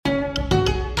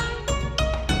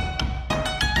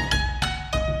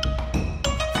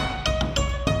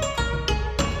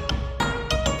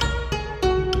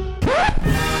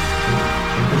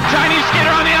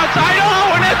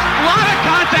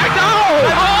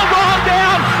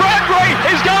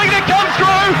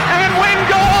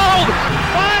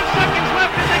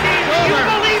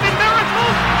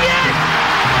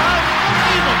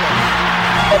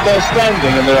they're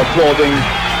standing and they're applauding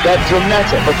that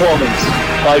dramatic performance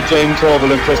by James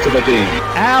Orville and Christopher Dean.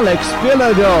 Alex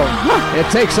Bilodeau. It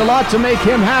takes a lot to make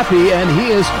him happy, and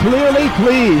he is clearly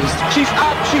pleased. She's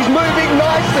up, she's moving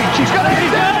nicely. She's got to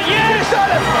hit it. Yes! She's done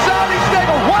it. Sally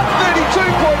Stagel,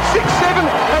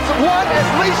 132.67, has won at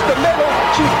least a medal.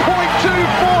 She's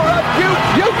 0.24 up.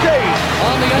 Beauty.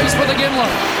 On the ice with the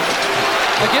Gimlet.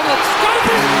 The Gimlet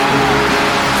scoping.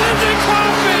 Cindy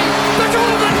Crosby, the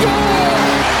golden goal.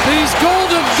 These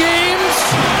golden games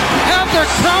have their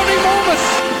crowning moments.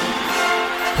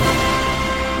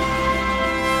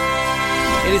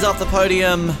 It is Off the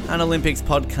Podium, an Olympics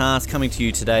podcast coming to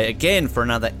you today again for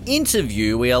another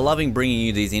interview. We are loving bringing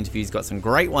you these interviews. Got some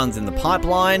great ones in the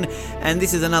pipeline, and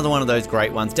this is another one of those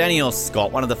great ones. Danielle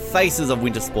Scott, one of the faces of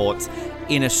winter sports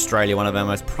in Australia, one of our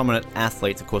most prominent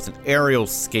athletes, of course, an aerial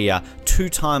skier,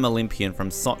 two-time Olympian from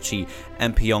Sochi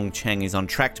and Pyeongchang, is on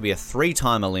track to be a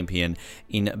three-time Olympian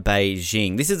in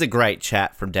Beijing. This is a great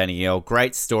chat from Danielle.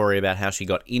 Great story about how she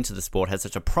got into the sport, had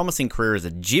such a promising career as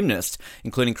a gymnast,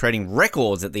 including creating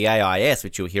records at the AIS,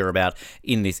 which you'll hear about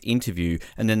in this interview,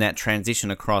 and then that transition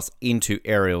across into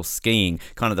aerial skiing,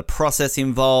 kind of the process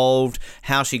involved,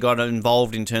 how she got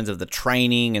involved in terms of the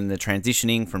training and the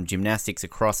transitioning from gymnastics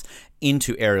across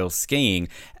into aerial skiing,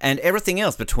 and everything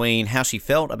else between how she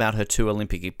felt about her two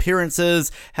Olympic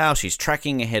appearances, how she's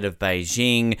tracking ahead of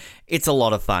Beijing. It's a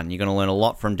lot of fun. You're going to learn a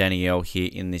lot from Danielle here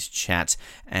in this chat,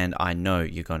 and I know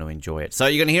you're going to enjoy it. So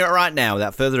you're going to hear it right now.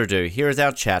 Without further ado, here is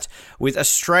our chat with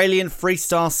Australian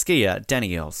freestyle skier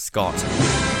Danielle Scott.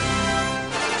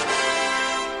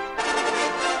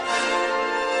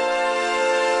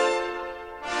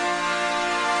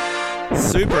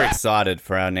 Super excited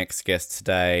for our next guest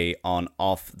today on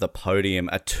Off the Podium.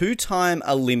 A two-time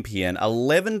Olympian,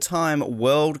 11-time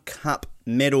World Cup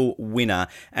medal winner,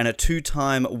 and a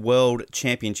two-time World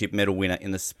Championship medal winner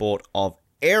in the sport of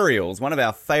aerials, one of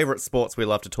our favourite sports we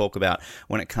love to talk about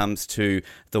when it comes to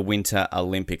the Winter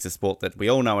Olympics, a sport that we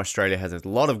all know Australia has a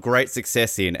lot of great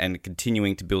success in and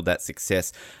continuing to build that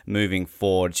success moving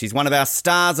forward. She's one of our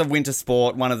stars of winter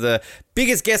sport, one of the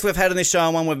biggest guests we've had on this show,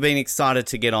 and one we've been excited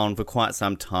to get on for quite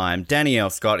some time.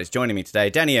 Danielle Scott is joining me today.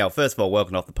 Danielle, first of all,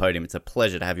 welcome Off the Podium. It's a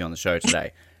pleasure to have you on the show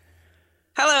today.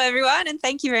 Hello, everyone, and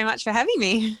thank you very much for having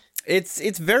me.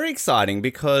 It's very exciting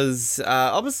because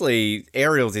obviously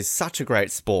aerials is such a great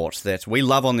sport that we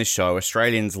love on this show,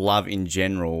 Australians love in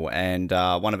general, and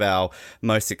one of our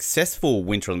most successful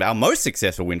Winter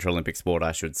Olympic sport,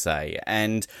 I should say,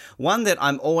 and one that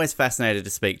I'm always fascinated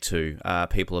to speak to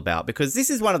people about, because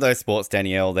this is one of those sports,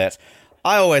 Danielle, that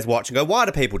I always watch and go, why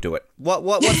do people do it?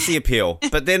 What's the appeal?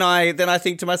 But then I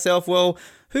think to myself, well,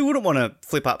 who wouldn't want to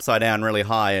flip upside down really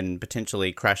high and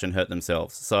potentially crash and hurt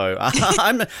themselves? So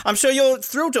I'm sure you're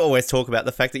thrilled to always talk about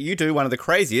the fact that you do one of the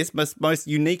craziest, most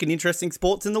unique and interesting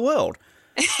sports in the world.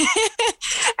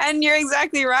 And you're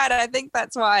exactly right. I think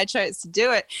that's why I chose to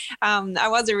do it. I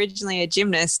was originally a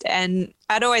gymnast, and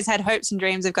I'd always had hopes and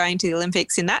dreams of going to the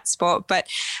Olympics in that sport. But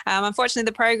unfortunately,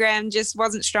 the program just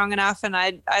wasn't strong enough, and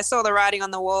I saw the writing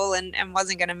on the wall and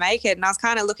wasn't going to make it. And I was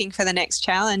kind of looking for the next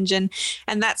challenge. And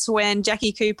that's when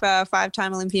Jackie Cooper,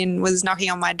 five-time Olympian, was knocking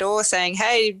on my door saying,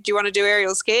 hey, do you want to do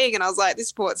aerial skiing? And I was like, this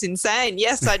sport's insane.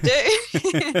 Yes, I do.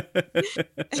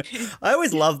 I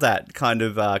always love that kind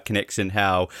of connection,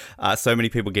 how so many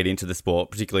people get into the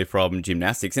sport, particularly from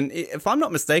gymnastics. And if I'm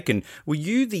not mistaken, were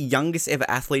you the youngest ever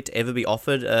athlete to ever be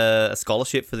offered a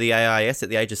scholarship for the AIS at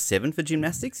the age of 7 for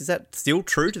gymnastics? Is that still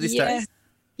true to this day?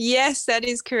 Yes, that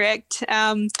is correct.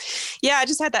 I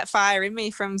just had that fire in me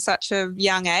from such a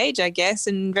young age, I guess,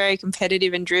 and very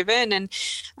competitive and driven. And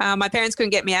my parents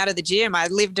couldn't get me out of the gym. I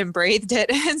lived and breathed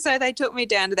it. And so they took me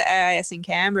down to the AIS in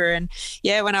Canberra. And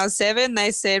when I was 7,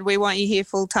 they said, we want you here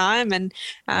full time. And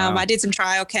wow. I did some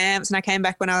trial camps, and I came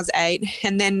back when I was 8.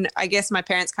 And then I guess my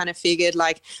parents kind of figured,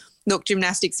 like, look,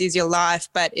 gymnastics is your life,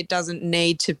 but it doesn't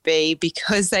need to be,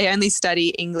 because they only study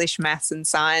English, maths and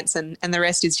science, and the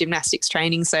rest is gymnastics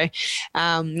training. So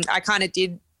I kind of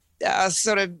did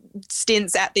sort of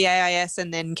stints at the AIS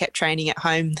and then kept training at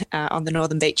home on the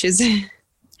northern beaches.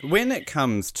 When it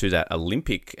comes to that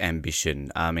Olympic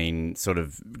ambition, I mean, sort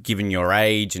of given your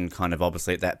age and kind of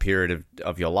obviously at that period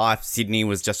of your life, Sydney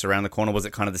was just around the corner. Was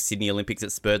it kind of the Sydney Olympics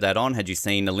that spurred that on? Had you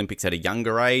seen Olympics at a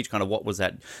younger age? Kind of what was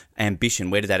that ambition?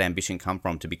 Where did that ambition come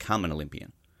from to become an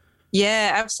Olympian?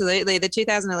 Yeah, absolutely. The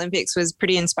 2000 Olympics was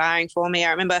pretty inspiring for me. I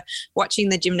remember watching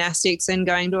the gymnastics and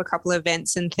going to a couple of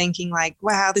events and thinking like,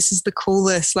 wow, this is the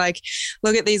coolest. Like,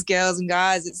 look at these girls and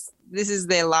guys. is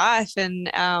their life, and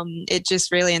it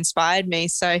just really inspired me.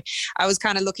 So I was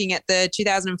kind of looking at the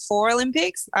 2004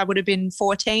 Olympics. I would have been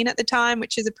 14 at the time,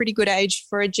 which is a pretty good age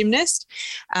for a gymnast.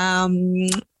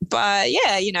 But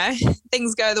yeah,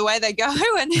 things go the way they go,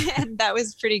 and that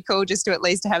was pretty cool just to at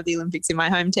least have the Olympics in my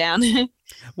hometown.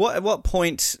 At what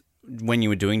point when you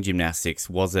were doing gymnastics,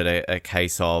 was it a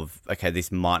case of, okay,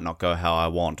 this might not go how I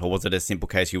want, or was it a simple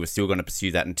case you were still going to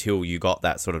pursue that until you got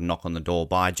that sort of knock on the door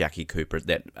by Jackie Cooper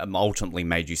that ultimately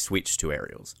made you switch to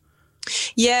aerials?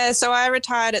 Yeah, so I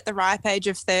retired at the ripe age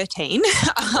of 13.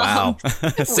 Wow,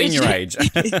 senior age.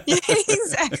 Yeah,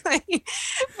 exactly.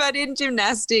 But in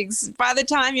gymnastics, by the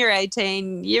time you're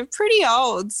 18, you're pretty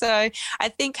old. So I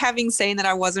think having seen that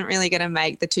I wasn't really going to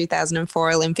make the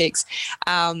 2004 Olympics,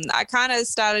 I kind of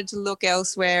started to look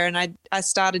elsewhere, and I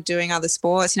started doing other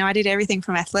sports. I did everything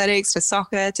from athletics to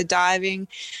soccer to diving.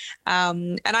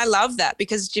 And I love that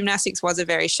because gymnastics was a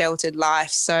very sheltered life.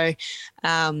 So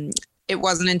it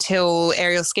wasn't until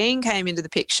aerial skiing came into the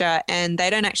picture, and they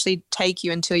don't actually take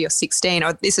you until you're 16,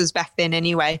 or this was back then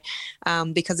anyway,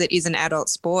 because it is an adult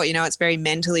sport. It's very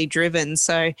mentally driven.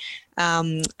 So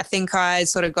I think I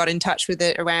sort of got in touch with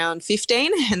it around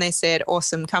 15, and they said,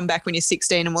 awesome, come back when you're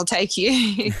 16 and we'll take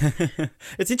you.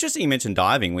 It's interesting you mentioned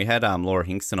diving. We had Laura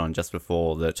Hingston on just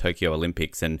before the Tokyo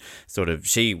Olympics, and sort of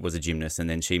she was a gymnast, and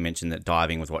then she mentioned that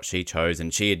diving was what she chose,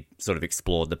 and she had sort of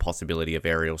explored the possibility of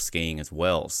aerial skiing as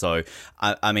well. So,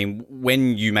 I mean,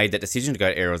 when you made that decision to go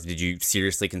to aerials, did you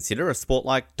seriously consider a sport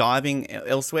like diving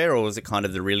elsewhere, or was it kind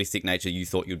of the realistic nature you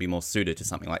thought you'd be more suited to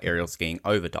something like aerial skiing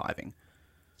over diving?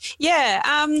 Yeah,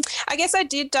 I guess I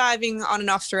did diving on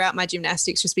and off throughout my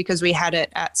gymnastics just because we had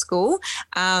it at school.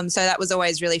 So that was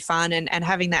always really fun, and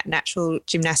having that natural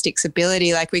gymnastics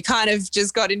ability, like we kind of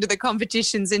just got into the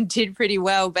competitions and did pretty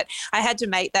well. But I had to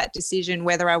make that decision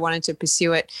whether I wanted to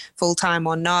pursue it full time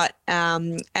or not.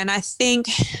 And I think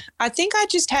I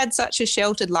just had such a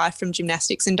sheltered life from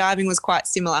gymnastics, and diving was quite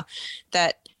similar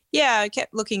that, yeah, I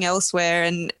kept looking elsewhere,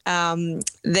 and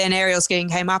then aerial skiing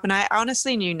came up, and I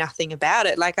honestly knew nothing about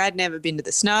it. Like, I'd never been to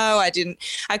the snow.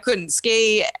 I couldn't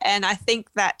ski, and I think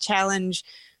that challenge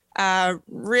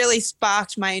really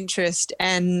sparked my interest,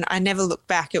 and I never looked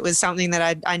back. It was something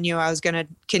that I knew I was going to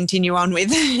continue on with.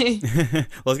 Well,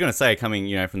 I was going to say,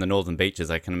 coming from the northern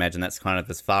beaches, I can imagine that's kind of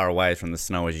as far away from the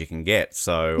snow as you can get.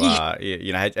 So,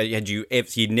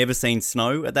 you'd never seen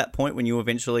snow at that point when you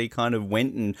eventually kind of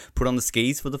went and put on the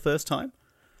skis for the first time?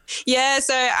 Yeah,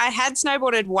 so I had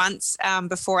snowboarded once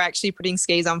before actually putting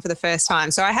skis on for the first time.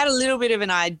 So I had a little bit of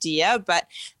an idea, but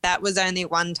that was only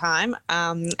one time.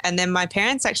 And then my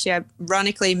parents actually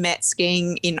ironically met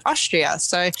skiing in Austria.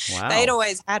 So They'd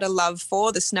always had a love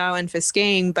for the snow and for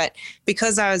skiing. But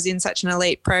because I was in such an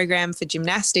elite program for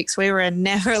gymnastics, we were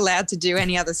never allowed to do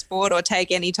any other sport or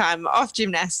take any time off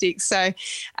gymnastics. So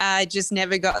I just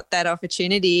never got that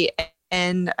opportunity.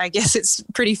 And I guess it's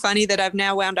pretty funny that I've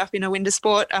now wound up in a winter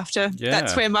sport after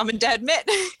that's where mum and dad met.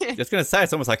 I was going to say,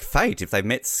 it's almost like fate if they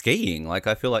met skiing. Like,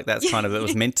 I feel like that's kind of, it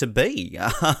was meant to be.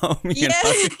 Yeah.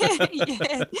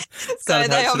 So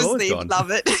they obviously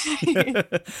love it.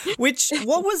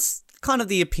 What was kind of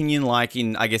the opinion like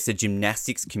in, I guess, the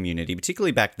gymnastics community,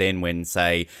 particularly back then when,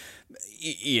 say,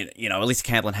 Elisa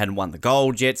Camplin hadn't won the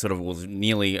gold yet, sort of was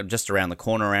nearly just around the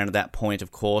corner around at that point,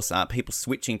 of course. People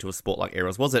switching to a sport like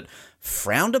aerials, was it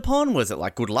frowned upon? Was it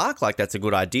like, good luck, like that's a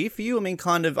good idea for you? I mean,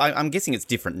 kind of, I'm guessing it's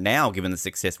different now given the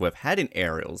success we've had in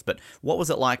aerials, but what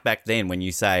was it like back then when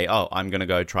you say, oh, I'm going to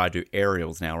go try to do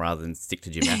aerials now rather than stick to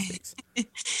gymnastics?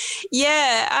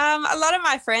 Yeah, a lot of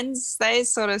my friends, they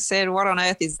sort of said, what on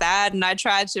earth is that? And I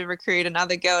tried to recruit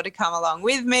another girl to come along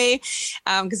with me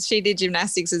because she did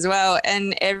gymnastics as well.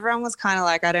 And everyone was kind of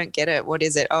like, I don't get it. What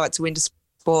is it? Oh, it's winter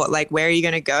sport. Like, where are you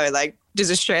going to go? Like,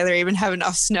 does Australia even have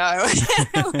enough snow?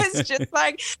 It was just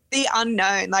like the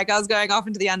unknown. Like, I was going off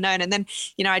into the unknown. And then,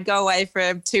 I'd go away for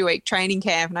a 2-week training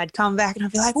camp and I'd come back and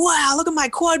I'd be like, wow, look at my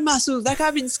quad muscles. Like,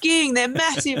 I've been skiing. They're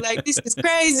massive. Like, this is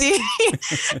crazy.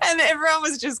 And everyone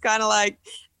was just kind of like,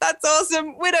 that's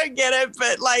awesome. We don't get it.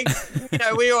 But like,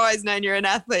 we always known you're an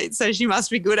athlete, so she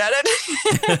must be good at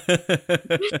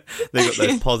it. They've got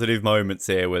those positive moments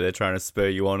there where they're trying to spur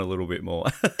you on a little bit more.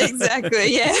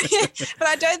 Exactly, yeah. But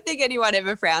I don't think anyone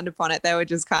ever frowned upon it. They were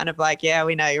just kind of like, yeah,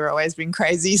 we know you've always been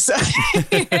crazy. So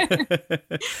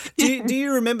do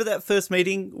you remember that first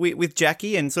meeting with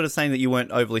Jackie and sort of saying that you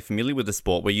weren't overly familiar with the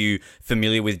sport? Were you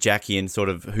familiar with Jackie and sort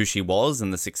of who she was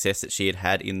and the success that she had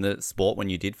had in the sport when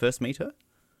you did first meet her?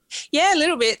 Yeah, a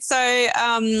little bit. So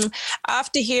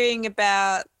after hearing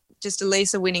about just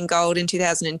Elisa winning gold in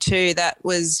 2002, that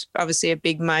was obviously a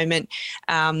big moment.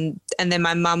 And then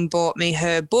my mum bought me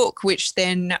her book, which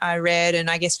then I read and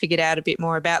I guess figured out a bit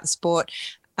more about the sport.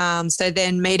 So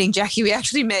then meeting Jackie, we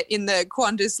actually met in the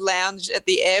Qantas lounge at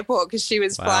the airport because she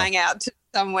was flying out to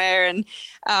somewhere, and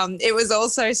it was all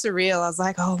so surreal. I was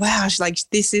like, oh wow, she's like,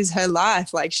 this is her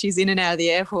life, like she's in and out of the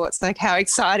airports, like how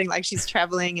exciting, like she's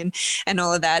traveling and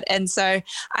all of that. And so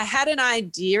I had an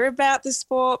idea about the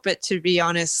sport, but to be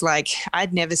honest, like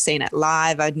I'd never seen it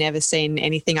live. I'd never seen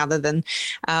anything other than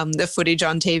the footage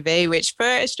on TV, which for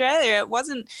Australia it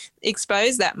wasn't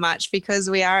exposed that much because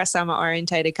we are a summer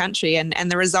orientated country,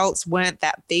 and the results weren't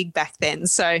that big back then.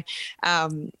 So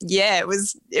it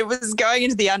was going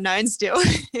into the unknown still.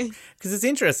 Because it's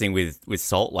interesting with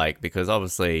Salt Lake, because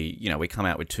obviously, you know, we come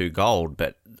out with 2 gold,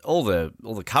 but all the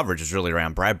coverage is really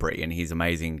around Bradbury and his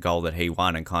amazing goal that he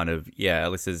won, and kind of,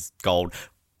 Alyssa's gold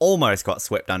almost got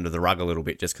swept under the rug a little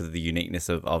bit just because of the uniqueness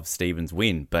of Stephen's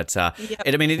win. But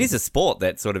it is a sport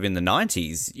that sort of in the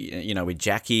 90s, you know, with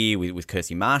Jackie, with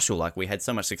Kirsty Marshall, like we had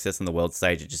so much success on the world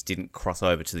stage, it just didn't cross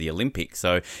over to the Olympics.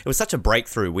 So it was such a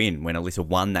breakthrough win when Alyssa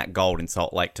won that gold in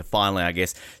Salt Lake to finally, I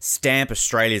guess, stamp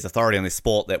Australia's authority on this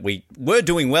sport that we were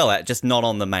doing well at, just not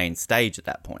on the main stage at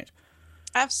that point.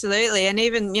 Absolutely. And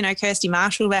even, you know, Kirsty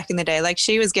Marshall back in the day, like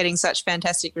she was getting such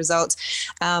fantastic results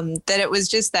that it was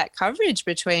just that coverage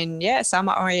between,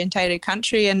 summer orientated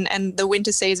country and the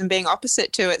winter season being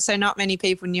opposite to it. So not many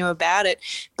people knew about it,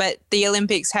 but the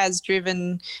Olympics has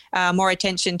driven more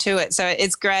attention to it. So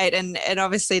it's great. And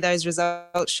obviously those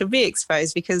results should be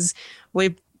exposed because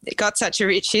we've got such a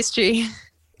rich history.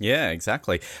 Yeah,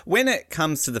 exactly. When it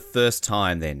comes to the first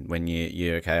time then, when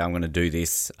you're okay, I'm going to do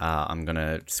this, I'm going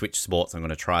to switch sports, I'm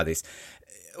going to try this,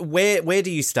 where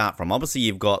do you start from? Obviously,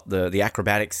 you've got the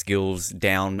acrobatic skills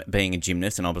down being a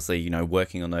gymnast and obviously, you know,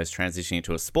 working on those transitioning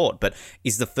into a sport. But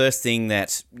is the first thing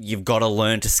that you've got to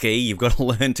learn to ski? You've got to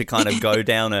learn to kind of go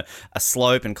down a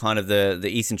slope and kind of the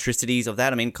eccentricities of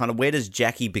that? I mean, kind of where does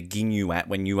Jackie begin you at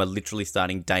when you are literally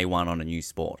starting day one on a new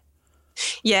sport?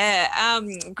 Yeah,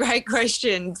 great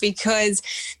question, because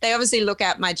they obviously look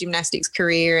at my gymnastics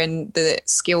career and the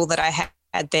skill that I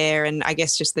had there, and I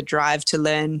guess just the drive to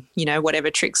learn, you know, whatever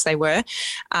tricks they were,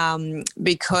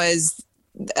 because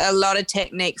a lot of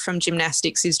technique from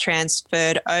gymnastics is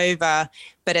transferred over,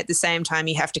 but at the same time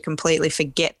you have to completely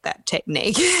forget that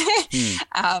technique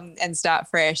and start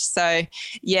fresh. So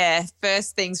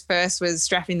first things first was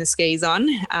strapping the skis on,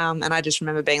 and I just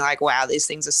remember being like, wow, these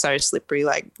things are so slippery,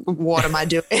 like what am I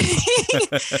doing?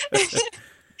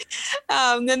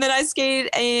 And then I skied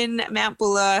in Mount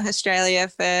Buller, Australia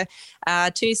for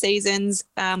 2 seasons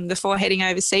before heading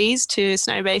overseas to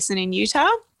Snow Basin in Utah.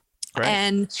 Great.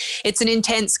 And it's an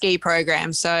intense ski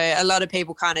program. So a lot of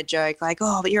people kind of joke like,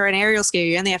 oh, but you're an aerial skier,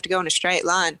 you only have to go in a straight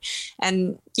line.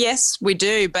 And yes, we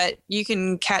do, but you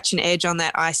can catch an edge on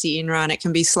that icy in-run. It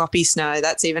can be sloppy snow.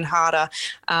 That's even harder.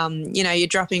 You know, you're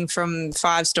dropping from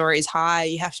 5 stories high.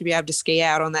 You have to be able to ski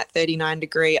out on that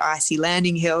 39-degree icy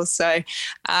landing hill. So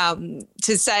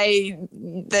to say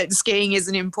that skiing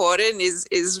isn't important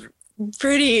is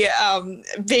pretty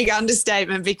big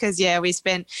understatement, because, we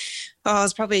spent, it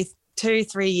was probably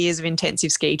 2-3 years of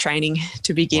intensive ski training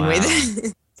to begin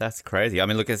with. That's crazy. I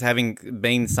mean, look, as having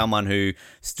been someone who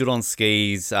stood on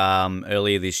skis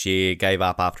earlier this year, gave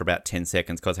up after about 10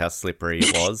 seconds because how slippery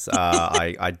it was,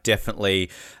 I definitely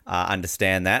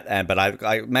understand that. But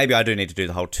I maybe I do need to do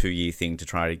the whole 2-year thing to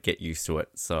try to get used to it.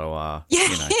 So,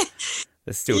 you know.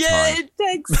 There's still time.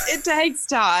 It takes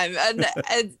time, and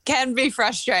it can be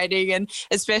frustrating, and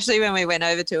especially when we went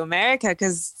over to America,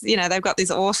 because, you know, they've got this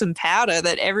awesome powder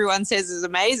that everyone says is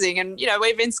amazing, and, you know,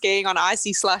 we've been skiing on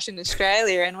icy slush in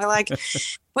Australia, and we're like,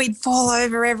 we'd fall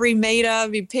over every metre,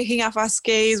 be picking up our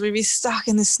skis, we'd be stuck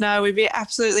in the snow, we'd be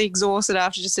absolutely exhausted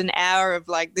after just an hour of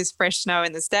like this fresh snow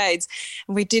in the States.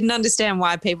 And we didn't understand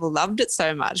why people loved it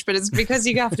so much, but it's because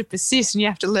you have to persist and you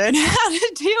have to learn how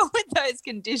to deal with those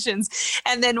conditions.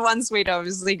 And then once we'd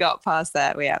obviously got past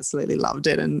that, we absolutely loved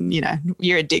it. And, you know,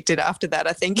 you're addicted after that,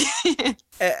 I think.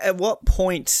 At what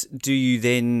point do you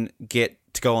then get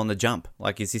to go on the jump?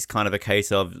 Like, is this kind of a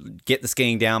case of get the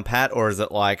skiing down pat, or is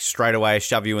it like straight away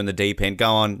shove you in the deep end?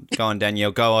 Go on,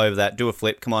 Danielle, go over that, do a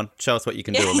flip, come on, show us what you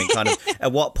can do. I mean, kind of,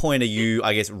 at what point are you,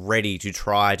 I guess, ready to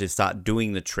try to start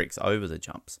doing the tricks over the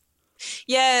jumps?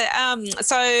 Yeah,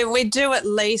 so we do at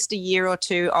least a year or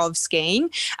two of skiing.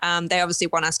 They obviously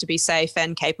want us to be safe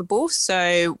and capable.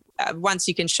 So once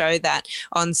you can show that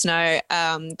on snow,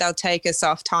 they'll take us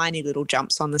off tiny little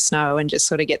jumps on the snow and just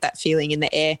sort of get that feeling in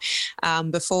the air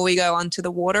before we go onto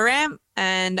the water ramp.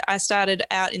 And I started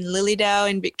out in Lilydale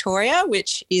in Victoria,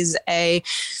 which is a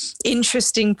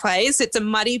interesting place. It's a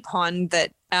muddy pond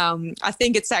that I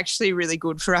think it's actually really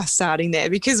good for us starting there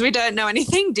because we don't know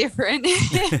anything different.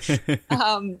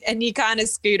 And you kind of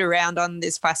scoot around on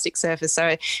this plastic surface.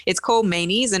 So it's called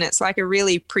meanies, and it's like a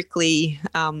really prickly,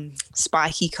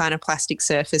 spiky kind of plastic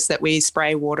surface that we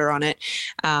spray water on it.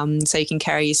 So you can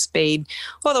carry your speed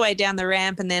all the way down the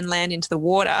ramp and then land into the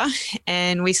water.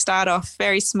 And we start off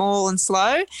very small and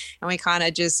slow, and we kind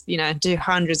of just, do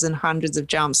hundreds and hundreds of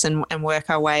jumps and work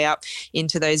our way up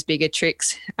into those bigger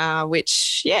tricks,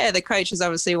 which, the coaches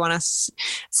obviously want us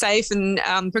safe and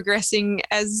progressing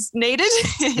as needed.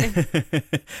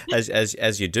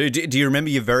 as you do. Do you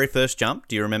remember your very first jump?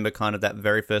 Do you remember kind of that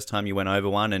very first time you went over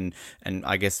one, and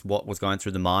I guess what was going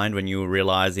through the mind when you were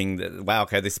realizing that, wow,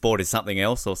 okay, this sport is something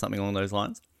else or something along those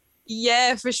lines?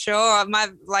 Yeah, for sure.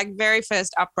 My very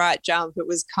first upright jump, it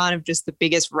was kind of just the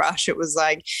biggest rush. It was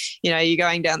like, you're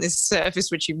going down this surface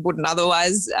which you wouldn't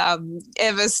otherwise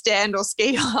ever stand or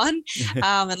ski on,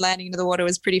 and landing into the water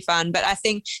was pretty fun. But I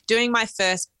think doing my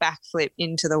first backflip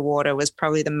into the water was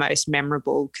probably the most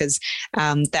memorable because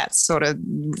that's sort of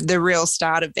the real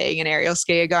start of being an aerial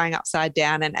skier, going upside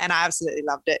down, and I absolutely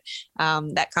loved it.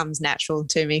 That comes natural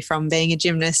to me from being a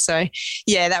gymnast. So,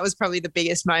 yeah, that was probably the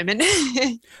biggest moment.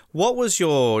 What was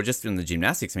just in the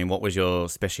gymnastics, what was your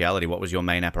speciality? What was your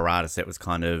main apparatus that was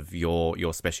kind of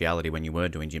your speciality when you were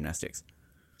doing gymnastics?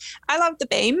 I loved the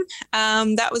beam.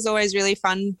 That was always really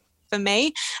fun for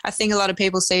me. I think a lot of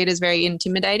people see it as very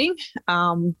intimidating,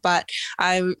 but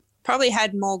I probably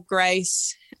had more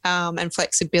grace and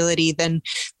flexibility than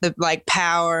the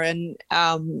power and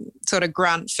sort of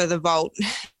grunt for the vault.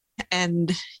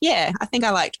 And yeah, I think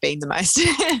I liked beam the most.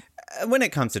 When it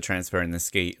comes to transferring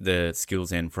the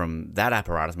skills in from that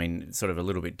apparatus, it's sort of a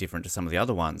little bit different to some of the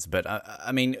other ones. But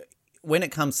when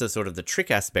it comes to sort of the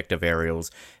trick aspect of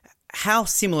aerials, how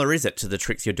similar is it to the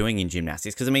tricks you're doing in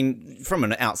gymnastics? Because, from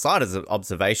an outsider's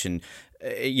observation,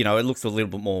 it looks a little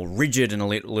bit more rigid and a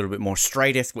little bit more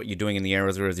straight-esque what you're doing in the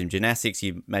aerials, whereas in gymnastics,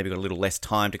 you maybe got a little less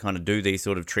time to kind of do these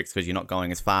sort of tricks because you're not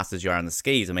going as fast as you are on the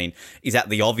skis. Is that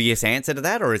the obvious answer to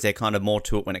that, or is there kind of more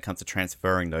to it when it comes to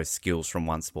transferring those skills from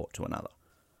one sport to another?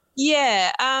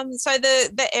 Yeah, so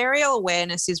the aerial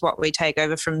awareness is what we take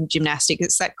over from gymnastics.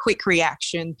 It's that quick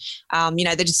reaction,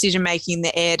 the decision making in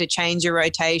the air to change your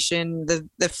rotation,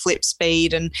 the flip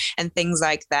speed and things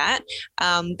like that.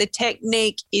 The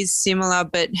technique is similar,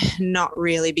 but not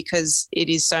really because it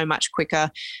is so much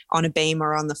quicker on a beam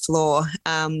or on the floor.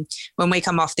 When we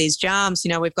come off these jumps,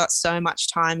 we've got so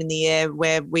much time in the air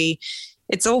where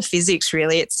it's all physics,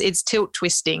 really. It's tilt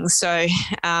twisting. So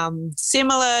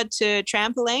similar to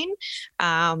trampoline,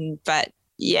 but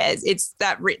yeah, it's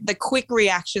the quick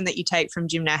reaction that you take from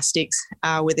gymnastics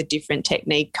with a different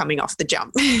technique coming off the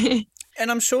jump.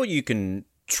 And I'm sure you can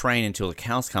train until the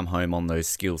cows come home on those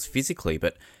skills physically,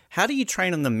 but how do you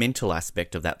train on the mental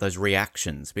aspect of that, those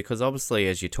reactions? Because obviously,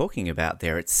 as you're talking about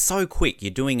there, it's so quick.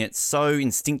 You're doing it so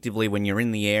instinctively when you're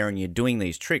in the air and you're doing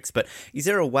these tricks. But is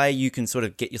there a way you can sort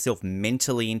of get yourself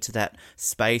mentally into that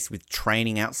space with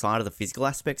training outside of the physical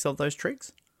aspects of those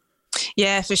tricks?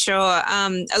 Yeah, for sure.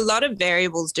 A lot of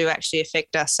variables do actually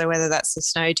affect us. So whether that's the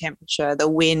snow temperature, the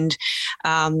wind,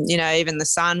 even the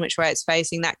sun, which way it's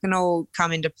facing, that can all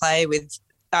come into play with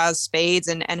our speeds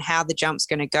and how the jump's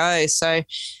going to go. So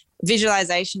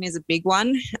visualization is a big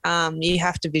one. You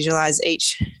have to visualize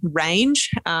each range.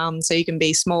 So you can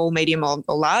be small, medium or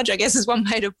large, I guess is one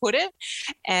way to put it.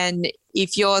 And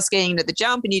if you're skiing to the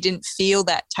jump and you didn't feel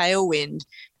that tailwind,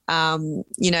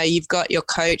 you've got your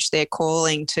coach there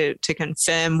calling to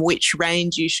confirm which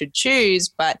range you should choose,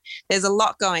 but there's a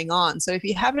lot going on. So if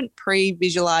you haven't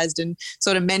pre-visualized and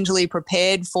sort of mentally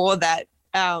prepared for that,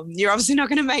 you're obviously not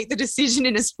going to make the decision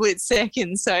in a split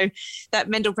second. So that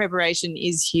mental preparation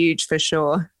is huge for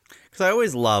sure. Because I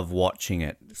always love watching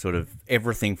it, sort of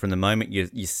everything from the moment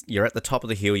you're at the top of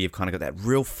the hill, you've kind of got that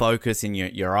real focus in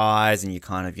your eyes and you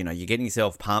kind of, you're getting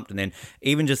yourself pumped. And then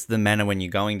even just the manner when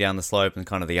you're going down the slope and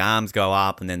kind of the arms go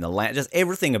up and then the land, just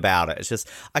everything about it. It's just,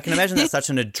 I can imagine that's such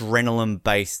an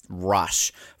adrenaline-based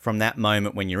rush from that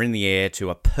moment when you're in the air to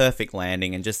a perfect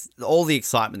landing and just all the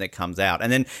excitement that comes out.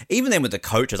 And then even then with the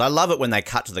coaches, I love it when they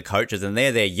cut to the coaches and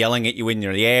they're there yelling at you in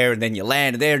the air and then you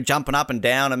land and they're jumping up and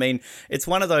down. It's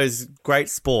one of those great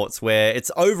sports where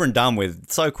it's over and done with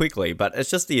so quickly, but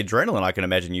it's just the adrenaline I can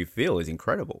imagine you feel is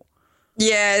incredible.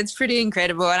 Yeah, it's pretty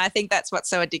incredible. And I think that's what's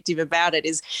so addictive about it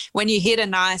is when you hit a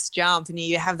nice jump and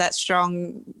you have that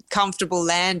strong, comfortable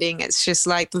landing, it's just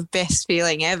like the best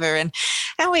feeling ever. And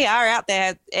we are out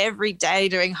there every day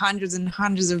doing hundreds and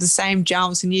hundreds of the same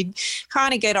jumps, and you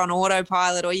kind of get on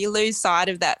autopilot or you lose sight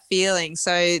of that feeling.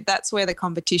 So that's where the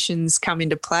competitions come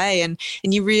into play. And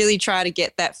you really try to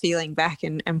get that feeling back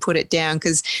and put it down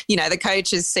because, you know, the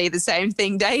coaches see the same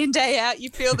thing day in, day out. You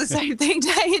feel the same thing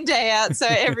day in, day out. So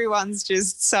everyone's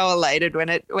just so elated when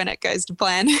it goes to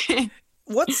plan.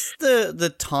 What's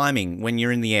the timing when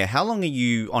you're in the air? How long are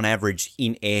you on average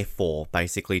in air for,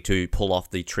 basically, to pull off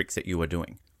the tricks that you are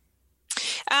doing?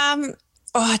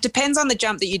 It depends on the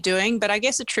jump that you're doing, but I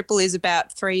guess a triple is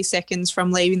about 3 seconds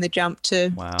from leaving the jump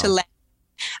to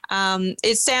land.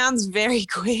 It sounds very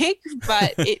quick,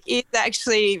 but it is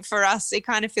actually, for us, it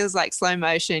kind of feels like slow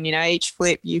motion. You know, each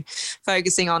flip you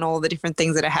focusing on all the different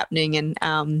things that are happening, and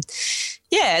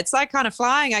it's like kind of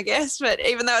flying, I guess, but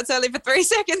even though it's only for 3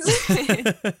 seconds.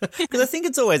 Because I think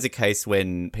it's always a case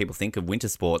when people think of winter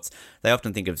sports, they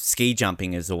often think of ski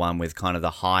jumping as the one with kind of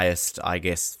the highest, I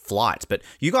guess, flight. But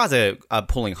you guys are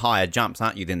pulling higher jumps,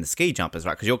 aren't you, than the ski jumpers,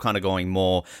 right? Because you're kind of going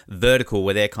more vertical,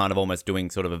 where they're kind of almost doing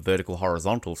sort of a vertical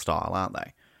horizontal style, aren't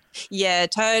they? Yeah,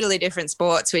 totally different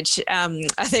sports, which I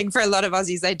think for a lot of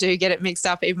Aussies, they do get it mixed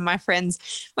up. Even my friends,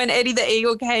 when Eddie the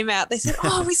Eagle came out, they said,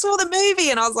 "Oh, we saw the movie."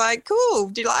 And I was like, "Cool,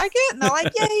 do you like it?" And they're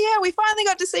like, yeah, we finally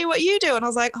got to see what you do. And I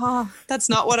was like, "Oh, that's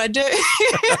not what I do."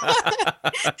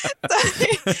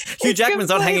 Hugh Jackman's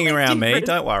not hanging around me,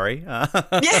 don't worry.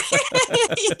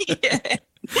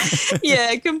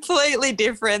 Yeah, completely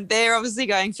different. They're obviously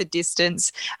going for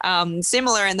distance,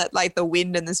 similar in that like the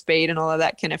wind and the speed and all of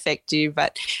that can affect you.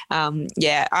 But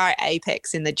our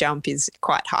apex in the jump is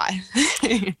quite high.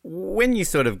 When you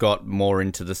sort of got more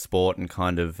into the sport and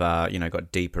kind of,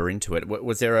 got deeper into it,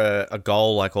 was there a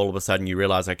goal, like all of a sudden you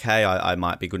realised, okay, I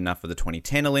might be good enough for the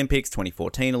 2010 Olympics,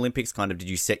 2014 Olympics? Kind of, did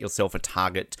you set yourself a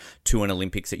target to an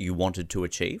Olympics that you wanted to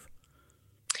achieve?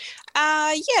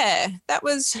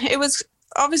 It was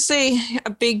obviously a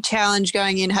big challenge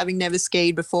going in, having never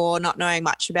skied before, not knowing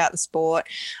much about the sport.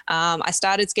 I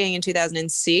started skiing in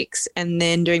 2006 and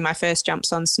then doing my first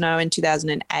jumps on snow in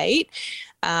 2008.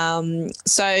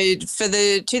 So for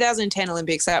the 2010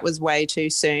 Olympics, that was way too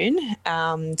soon.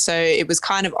 So it was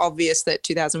kind of obvious that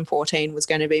 2014 was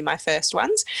going to be my first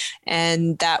ones.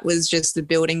 And that was just the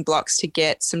building blocks to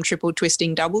get some triple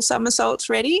twisting double somersaults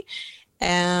ready.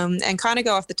 And kind of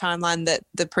go off the timeline that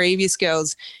the previous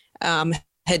girls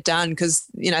had done, because,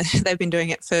 you know, they've been doing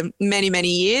it for many, many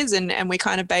years, and we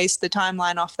kind of based the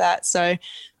timeline off that. So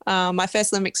my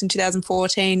first Olympics in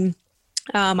 2014,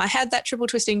 I had that triple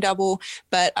twisting double,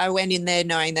 but I went in there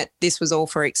knowing that this was all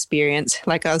for experience.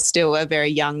 Like, I was still a very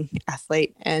young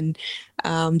athlete and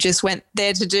just went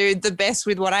there to do the best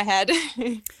with what I had.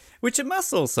 Which it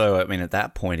must also, I mean, at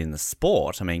that point in the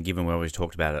sport, I mean, given where we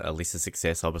talked about it, Alyssa's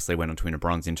success obviously went on to win a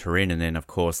bronze in Turin, and then, of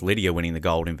course, Lydia winning the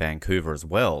gold in Vancouver as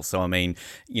well. So, I mean,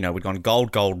 you know, we'd gone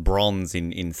gold, bronze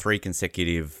in 3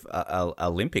 consecutive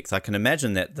Olympics. I can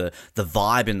imagine that the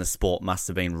vibe in the sport must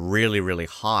have been really, really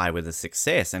high with the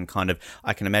success, and kind of,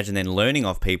 I can imagine then learning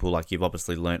off people like you've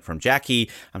obviously learnt from Jackie.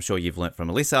 I'm sure you've learnt from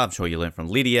Alyssa. I'm sure you learnt from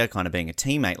Lydia, kind of being a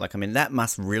teammate. Like, I mean, that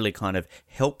must really kind of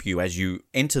help you as you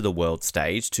enter the world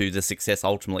stage to the success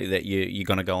ultimately that you're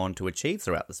going to go on to achieve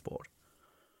throughout the sport.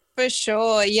 For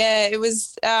sure. Yeah, it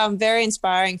was very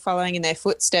inspiring following in their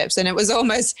footsteps, and it was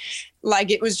almost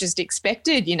like it was just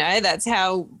expected, you know, that's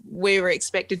how we were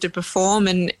expected to perform,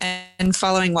 and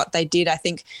following what they did. I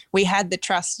think we had the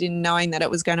trust in knowing that it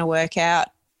was going to work out.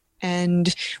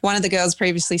 And one of the girls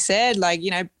previously said, like, you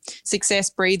know,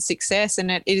 success breeds success, and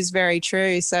it is very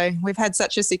true. So we've had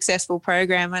such a successful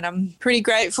program, and I'm pretty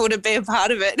grateful to be a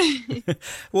part of it.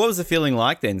 What was the feeling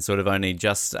like then, sort of only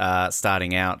just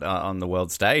starting out on the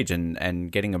world stage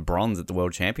and getting a bronze at the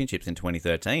World Championships in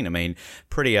 2013? I mean,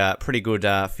 pretty good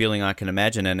feeling, I can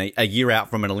imagine, and a year out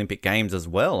from an Olympic Games as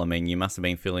well. I mean, you must have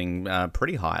been feeling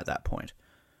pretty high at that point.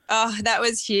 Oh, that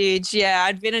was huge. Yeah,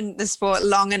 I'd been in the sport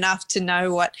long enough to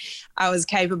know what I was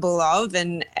capable of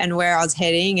and where I was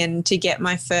heading, and to get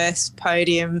my first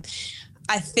podium,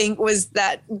 I think, was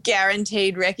that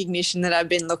guaranteed recognition that I've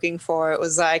been looking for. It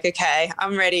was like, okay,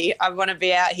 I'm ready. I want to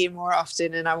be out here more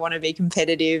often, and I want to be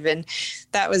competitive. And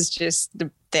that was just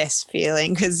the best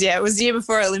feeling, because, yeah, it was the year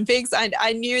before Olympics.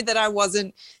 I knew that I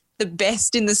wasn't the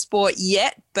best in the sport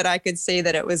yet, but I could see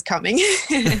that it was coming.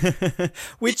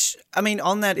 Which, I mean,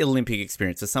 on that Olympic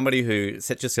experience, as somebody who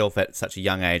set yourself at such a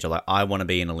young age, like, I want to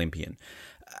be an Olympian,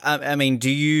 I mean, do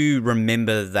you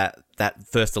remember that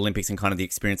first Olympics and kind of the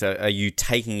experience? Are you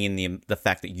taking in the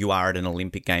fact that you are at an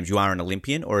Olympic Games, you are an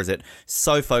Olympian, or is it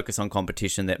so focused on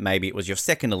competition that maybe it was your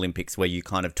second Olympics where you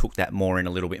kind of took that more in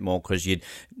a little bit more because you'd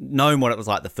known what it was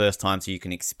like the first time, so you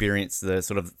can experience the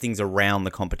sort of things around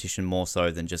the competition more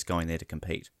so than just going there to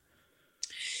compete?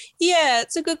 Yeah,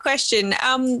 it's a good question.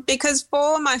 Because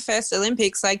for my first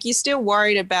Olympics, like, you're still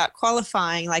worried about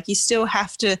qualifying. Like, you still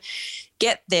have to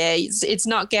get there. It's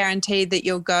not guaranteed that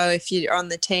you'll go if you're on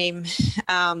the team.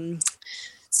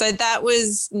 So that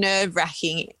was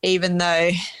nerve-wracking, even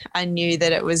though I knew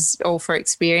that it was all for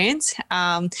experience.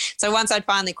 So once I'd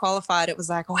finally qualified, it was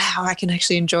like, wow, I can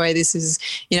actually enjoy this.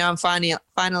 I'm finally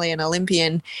an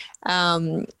Olympian.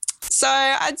 So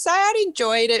I'd say I'd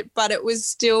enjoyed it, but it was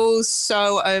still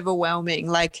so overwhelming.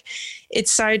 Like,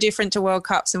 it's so different to World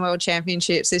Cups and World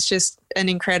Championships. It's just an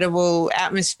incredible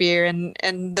atmosphere,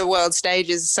 and the world stage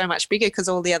is so much bigger because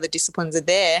all the other disciplines are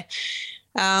there.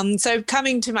 So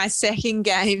coming to my second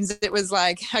games, it was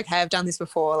like, okay, I've done this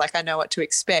before. Like, I know what to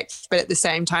expect. But at the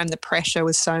same time, the pressure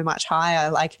was so much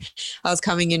higher. Like, I was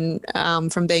coming in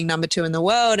from being number 2 in the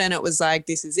world, and it was like,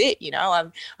 this is it.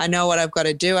 I know what I've got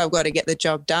to do. I've got to get the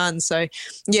job done. So,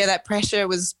 yeah, that pressure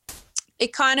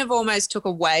it kind of almost took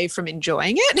away from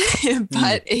enjoying it.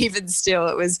 But even still,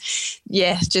 it was,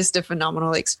 just a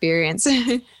phenomenal experience.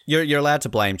 You're allowed to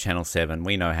blame Channel 7.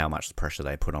 We know how much pressure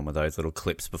they put on with those little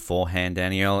clips beforehand,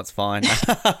 Danielle. It's fine.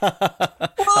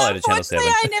 Well, unfortunately,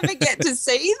 I never get to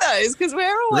see those because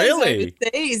we're always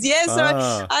overseas. Yeah,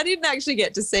 so I didn't actually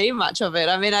get to see much of it.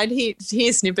 I mean, I'd hear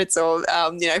snippets, or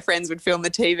friends would film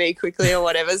the TV quickly or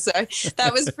whatever. So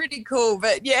that was pretty cool.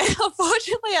 But yeah,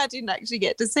 unfortunately, I didn't actually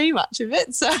get to see much of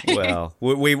it. So well,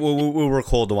 we'll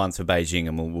record the ones for Beijing,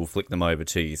 and we'll flick them over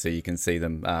to you so you can see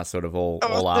them sort of all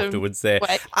afterwards there.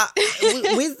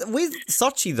 With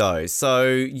Sochi though, so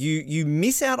you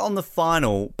miss out on the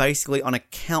final basically on a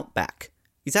countback.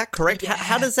 Is that correct? Yeah.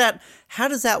 How does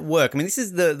that work? I mean, this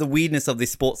is the weirdness of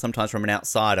this sport sometimes from an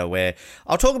outsider, where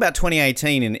I'll talk about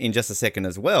 2018 in just a second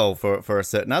as well for a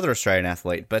certain other Australian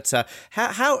athlete. But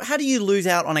how do you lose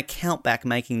out on a countback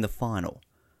making the final?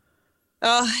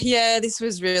 Oh, yeah, this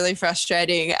was really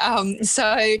frustrating.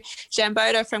 So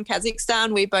Jamboda from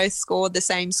Kazakhstan, we both scored the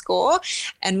same score.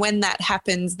 And when that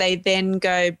happens, they then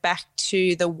go back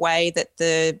to the way that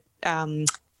the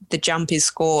jump is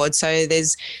scored. So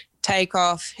there's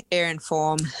takeoff, air and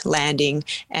form, landing,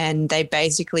 and they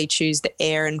basically choose the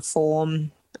air and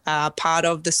form part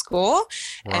of the score.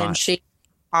 Right. And she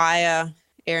higher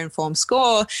air and form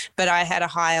score, but I had a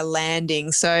higher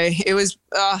landing. So it was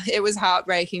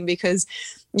heartbreaking because,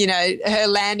 her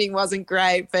landing wasn't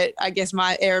great, but I guess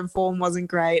my air and form wasn't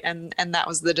great, and that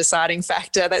was the deciding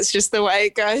factor. That's just the way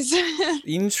it goes.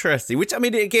 Interesting. Which, I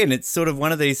mean, again, it's sort of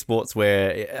one of these sports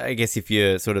where I guess if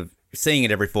you're sort of seeing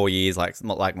it every 4 years, like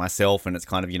myself, and it's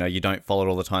kind of, you don't follow it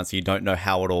all the time, so you don't know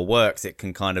how it all works. It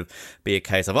can kind of be a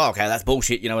case of, oh, okay, that's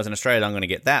bullshit. As an Australian, I'm going to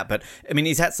get that. But I mean,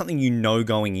 is that something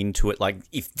going into it? Like,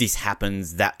 if this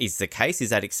happens, that is the case.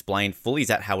 Is that explained fully? Is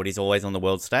that how it is always on the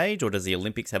world stage, or does the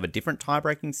Olympics have a different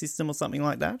tie-breaking system or something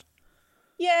like that?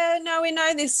 Yeah, no, we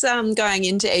know this going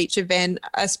into each event.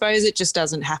 I suppose it just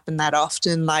doesn't happen that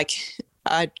often. Like,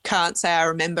 I can't say I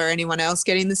remember anyone else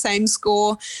getting the same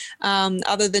score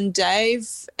other than Dave.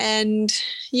 And,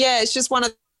 yeah, it's just one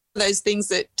of those things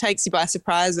that takes you by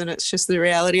surprise, and it's just the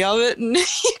reality of it, and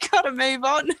you got to move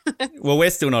on. Well,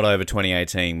 we're still not over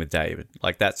 2018 with David.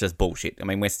 Like, that's just bullshit. I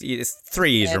mean, it's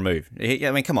 3 years removed.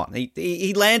 Come on.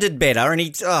 He landed better,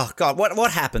 and oh, God,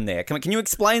 what happened there? Can you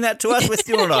explain that to us? We're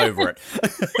still not over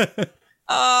it.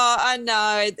 Oh, I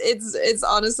know. It's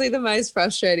honestly the most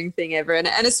frustrating thing ever.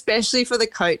 And especially for the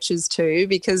coaches too,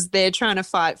 because they're trying to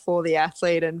fight for the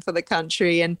athlete and for the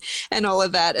country and all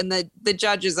of that. And the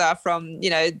judges are from,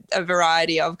 a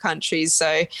variety of countries.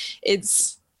 So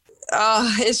it's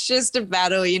just a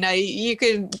battle. You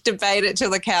can debate it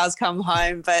till the cows come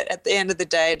home, but at the end of the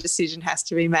day, a decision has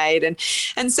to be made.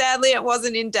 And sadly, it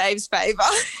wasn't in Dave's favour.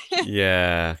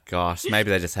 Yeah, gosh, maybe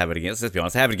they just have it against. Let's be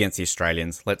honest, they have it against the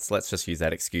Australians. Let's just use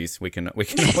that excuse. We can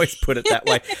always put it that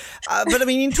way. But I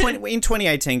mean, in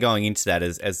 2018, going into that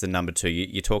as the number 2,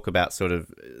 you talk about sort of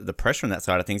the pressure on that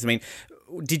side of things. I mean,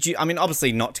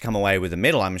 obviously not to come away with a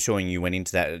medal. I'm assuming you went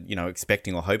into that,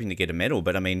 expecting or hoping to get a medal.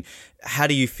 But I mean, how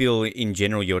do you feel in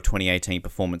general your 2018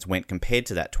 performance went compared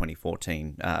to that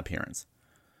 2014 appearance?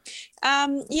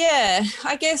 Yeah,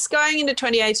 I guess going into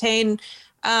 2018,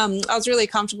 I was really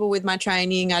comfortable with my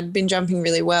training. I'd been jumping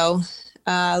really well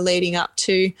leading up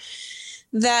to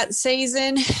that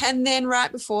season. And then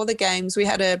right before the games, we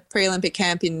had a pre-Olympic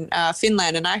camp in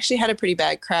Finland, and I actually had a pretty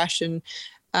bad crash and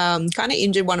kind of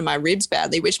injured one of my ribs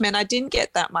badly, which meant I didn't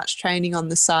get that much training on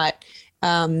the site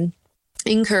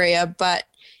in Korea. But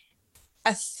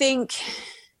I think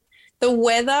the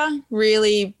weather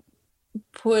really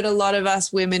put a lot of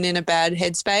us women in a bad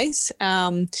headspace.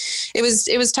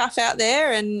 It was tough out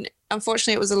there, and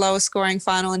unfortunately it was the lowest scoring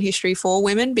final in history for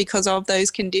women because of those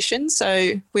conditions.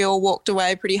 So we all walked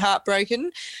away pretty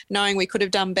heartbroken, knowing we could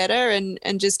have done better. And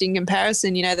just in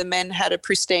comparison, the men had a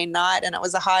pristine night, and it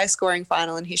was the highest scoring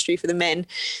final in history for the men.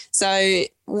 So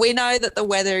we know that the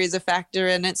weather is a factor,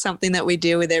 and it's something that we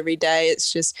deal with every day.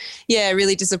 It's just,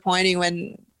 really disappointing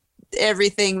when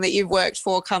everything that you've worked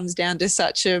for comes down to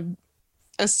such a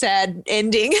sad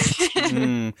ending.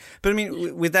 But I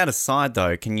mean, with that aside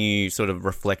though, can you sort of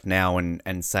reflect now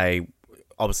and say,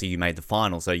 obviously you made the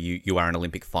final, so you are an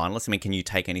Olympic finalist. I mean, can you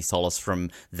take any solace from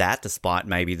that despite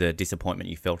maybe the disappointment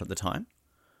you felt at the time?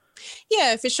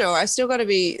 Yeah, for sure. I've still got to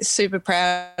be super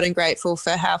proud and grateful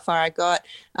for how far I got.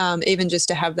 Even just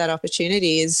to have that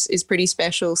opportunity is pretty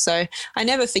special. So I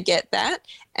never forget that.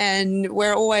 And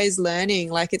we're always learning,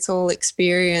 like it's all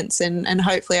experience, and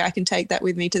hopefully I can take that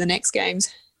with me to the next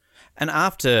games. And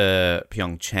after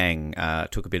Pyeongchang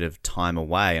took a bit of time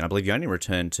away, and I believe you only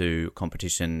returned to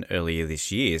competition earlier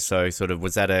this year. So sort of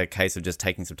was that a case of just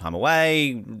taking some time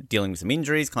away, dealing with some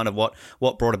injuries, kind of what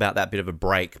brought about that bit of a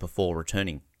break before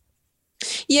returning?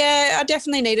 Yeah, I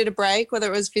definitely needed a break, whether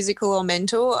it was physical or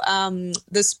mental.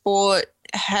 The sport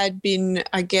had been,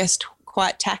 I guess,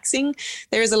 quite taxing.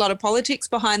 There is a lot of politics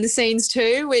behind the scenes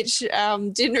too, which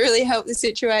didn't really help the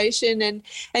situation. And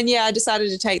I decided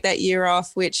to take that year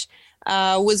off, which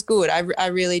was good. I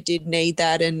really did need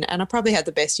that. And I probably had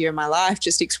the best year of my life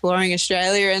just exploring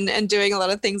Australia and doing a lot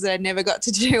of things that I'd never got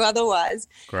to do otherwise.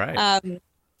 Great.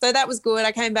 So that was good.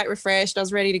 I came back refreshed. I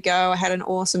was ready to go. I had an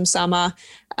awesome summer,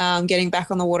 getting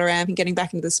back on the water ramp and getting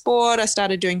back into the sport. I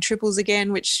started doing triples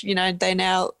again, which, they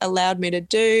now allowed me to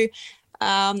do.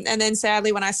 And then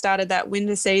sadly, when I started that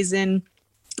winter season,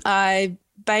 I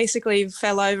basically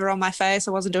fell over on my face.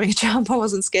 I wasn't doing a jump. I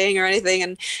wasn't skiing or anything.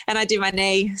 And I did my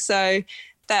knee. So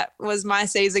that was my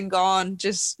season gone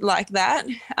just like that,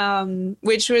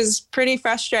 which was pretty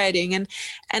frustrating. And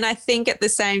I think at the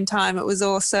same time, it was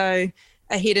also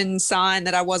a hidden sign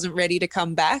that I wasn't ready to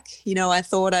come back. I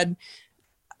thought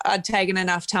I'd taken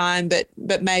enough time, but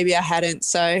maybe I hadn't.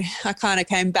 So I kind of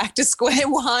came back to square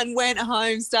one, went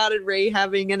home, started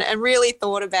rehabbing and really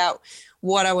thought about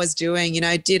what I was doing.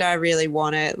 Did I really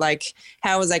want it? Like,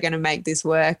 how was I going to make this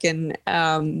work? And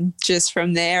just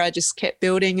from there, I just kept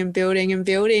building and building and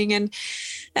building.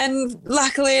 And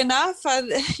luckily enough,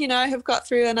 I have got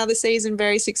through another season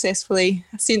very successfully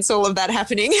since all of that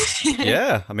happening.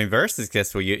 Yeah, I mean, very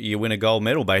successful. You win a gold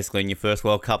medal basically in your first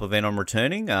World Cup event on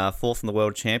returning, fourth in the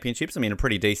World Championships. I mean, a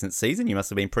pretty decent season. You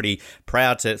must have been pretty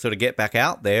proud to sort of get back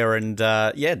out there and,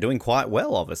 doing quite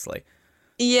well, obviously.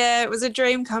 Yeah, it was a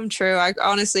dream come true. I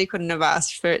honestly couldn't have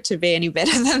asked for it to be any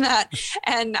better than that.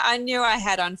 And I knew I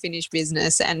had unfinished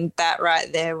business, and that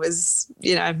right there was,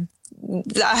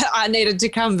 I needed to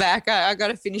come back. I got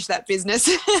to finish that business.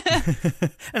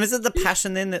 And is it the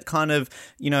passion then that kind of,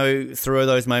 through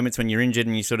those moments when you're injured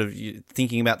and you're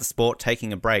thinking about the sport,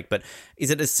 taking a break, but is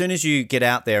it as soon as you get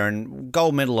out there and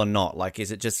gold medal or not, like,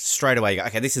 is it just straight away,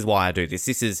 okay, this is why I do this.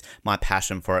 This is my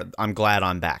passion for it. I'm glad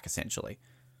I'm back, essentially.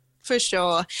 For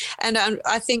sure. And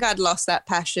I think I'd lost that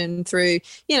passion through,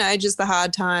 just the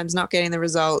hard times, not getting the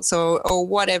results or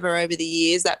whatever over the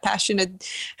years. That passion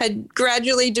had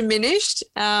gradually diminished.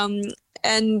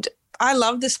 And I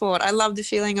love the sport. I love the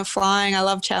feeling of flying. I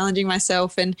love challenging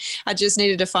myself, and I just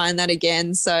needed to find that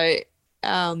again. So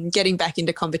getting back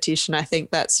into competition, I think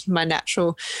that's my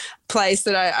natural place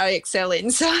that I excel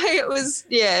in. So it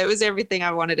was everything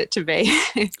I wanted it to be.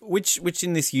 Which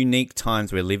in this unique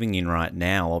times we're living in right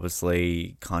now,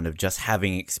 obviously kind of just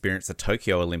having experienced the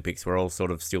Tokyo Olympics, we're all sort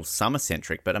of still summer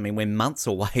centric, but I mean, we're months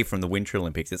away from the Winter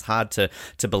Olympics. It's hard to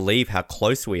believe how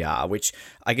close we are, which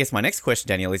I guess my next question,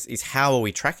 Danielle, is how are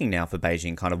we tracking now for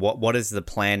Beijing? Kind of what is the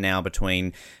plan now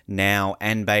between now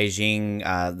and Beijing?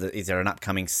 Is there an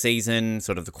upcoming season,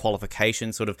 sort of the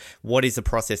qualification, sort of what is the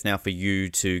process now for you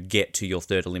to get to your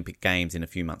third Olympic Games in a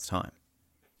few months' time?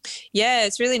 Yeah,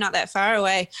 it's really not that far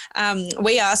away.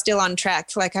 We are still on track.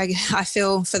 Like I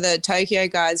feel for the Tokyo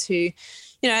guys who,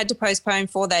 had to postpone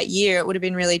for that year. It would have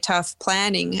been really tough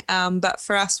planning. But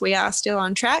for us, we are still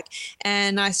on track.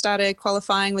 And I started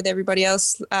qualifying with everybody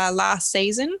else last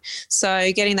season.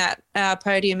 So getting that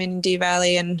podium in Deer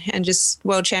Valley and just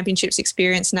World Championships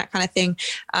experience and that kind of thing,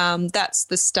 that's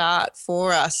the start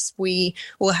for us. We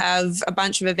will have a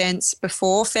bunch of events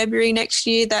before February next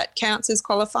year that counts as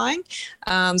qualifying.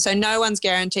 So no one's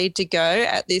guaranteed to go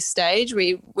at this stage.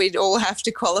 We'd all have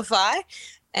to qualify,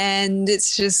 and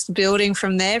it's just building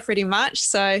from there pretty much.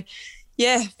 So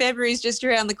yeah, February's just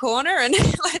around the corner, and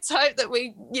let's hope that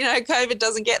COVID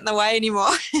doesn't get in the way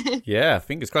anymore. Yeah,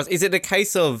 fingers crossed. Is it a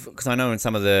case of, because I know in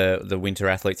some of the winter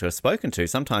athletes who I've spoken to,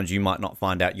 sometimes you might not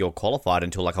find out you're qualified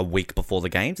until like a week before the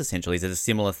games, essentially. Is it a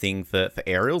similar thing for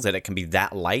aerials, that it can be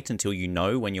that late until you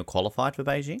know when you're qualified for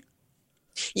Beijing?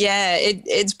 Yeah,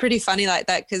 it's pretty funny like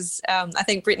that because I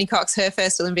think Brittany Cox, her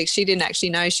first Olympics, she didn't actually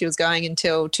know she was going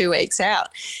until 2 weeks out.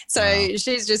 So wow.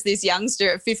 She's just this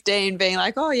youngster at 15 being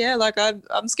like, oh yeah, like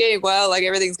I'm skiing well, like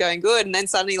everything's going good. And then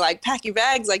suddenly like pack your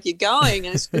bags, like you're going.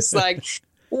 And it's just like,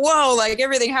 whoa, like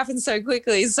everything happens so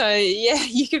quickly. So yeah,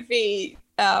 you could be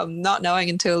not knowing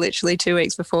until literally 2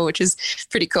 weeks before, which is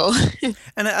pretty cool.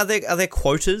 And are there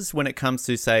quotas when it comes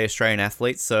to, say, Australian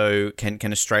athletes? So can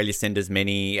Australia send as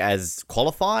many as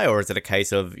qualify, or is it a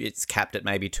case of it's capped at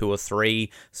maybe 2 or 3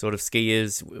 sort of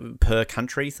skiers per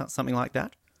country, something like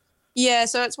that? Yeah,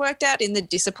 so it's worked out in the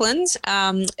disciplines.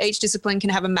 Each discipline can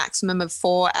have a maximum of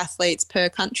 4 athletes per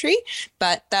country,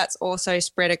 but that's also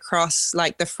spread across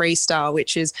like the freestyle,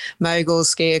 which is moguls,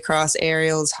 ski across,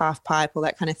 aerials, half pipe, all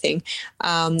that kind of thing.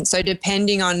 So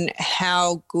depending on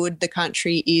how good the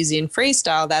country is in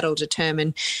freestyle, that'll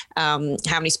determine how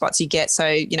many spots you get. So,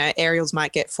 aerials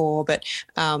might get 4, but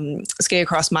ski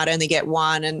across might only get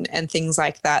 1 and things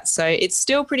like that. So it's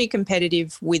still pretty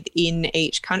competitive within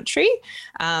each country.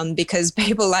 Because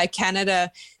people like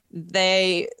Canada,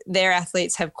 their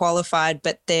athletes have qualified,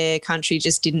 but their country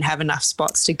just didn't have enough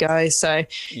spots to go. So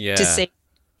to see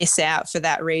miss out for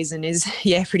that reason is,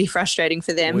 pretty frustrating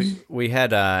for them. We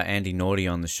had Andy Naughty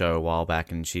on the show a while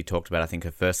back, and she talked about, I think,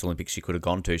 her first Olympics she could have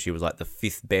gone to. She was like the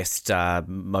 5th best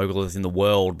mogulist in the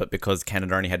world, but because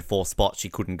Canada only had 4 spots, she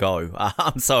couldn't go.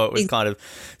 So it was kind of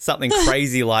something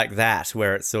crazy like that,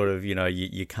 where it's sort of,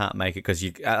 you can't make it because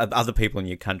other people in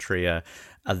your country are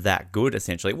that good,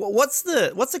 essentially. What's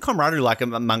the camaraderie like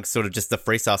amongst sort of just the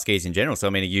freestyle skiers in general? So, I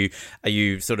mean, are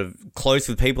you sort of close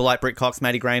with people like Britt Cox,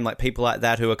 Maddie Graham, like people like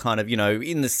that who are kind of,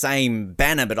 in the same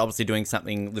banner, but obviously doing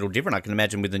something a little different? I can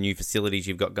imagine with the new facilities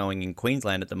you've got going in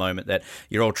Queensland at the moment that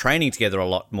you're all training together a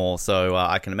lot more. So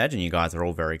I can imagine you guys are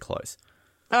all very close.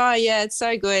 Oh, yeah, it's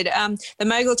so good. The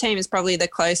mogul team is probably the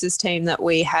closest team that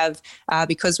we have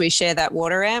because we share that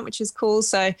water ramp, which is cool.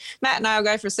 So Matt and I will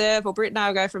go for surf, or Britt and I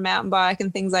will go for mountain bike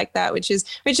and things like that, which is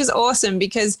awesome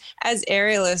because as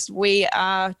aerialists, we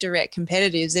are direct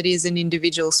competitors. It is an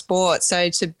individual sport. So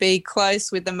to be close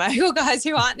with the mogul guys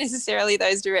who aren't necessarily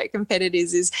those direct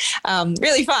competitors is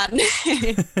really fun.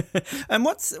 And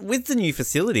what's with the new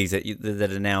facilities that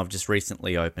are now just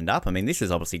recently opened up? I mean, this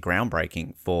is obviously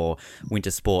groundbreaking for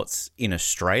winter sports in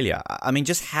Australia. I mean,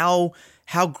 just how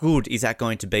good is that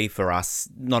going to be for us,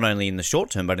 not only in the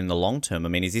short term, but in the long term? I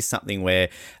mean, is this something where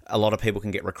a lot of people can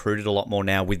get recruited a lot more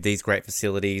now with these great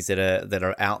facilities that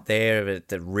are out there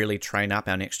that really train up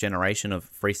our next generation of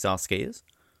freestyle skiers?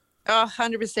 Oh,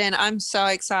 100%. I'm so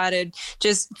excited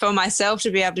just for myself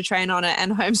to be able to train on it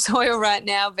and home soil right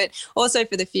now, but also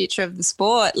for the future of the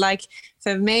sport. Like,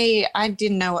 for me, I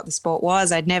didn't know what the sport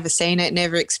was. I'd never seen it,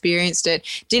 never experienced it,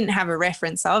 didn't have a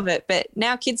reference of it. But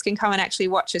now kids can come and actually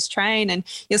watch us train, and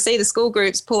you'll see the school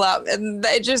groups pull up and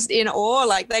they're just in awe.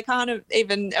 Like, they can't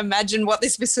even imagine what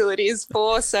this facility is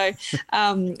for. So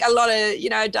a lot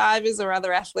of, divers or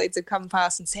other athletes have come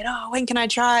past and said, oh, when can I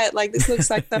try it? Like, this looks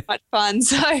like so much fun.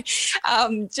 So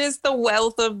just the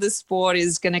wealth of the sport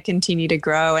is going to continue to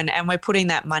grow, and we're putting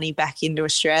that money back into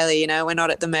Australia. We're not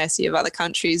at the mercy of other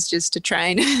countries just to train.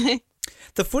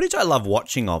 The footage I love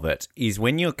watching of it is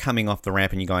when you're coming off the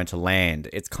ramp and you're going to land.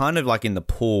 It's kind of like in the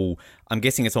pool. I'm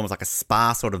guessing it's almost like a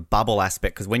spa sort of bubble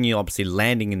aspect, because when you're obviously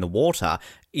landing in the water,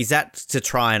 is that to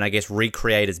try and, I guess,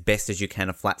 recreate as best as you can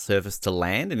a flat surface to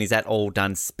land? And is that all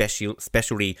done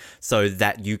specialty so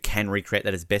that you can recreate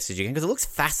that as best as you can? Because it looks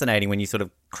fascinating when you sort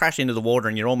of crash into the water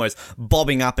and you're almost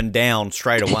bobbing up and down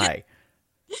straight away.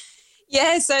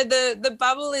 Yeah, so the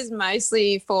bubble is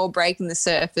mostly for breaking the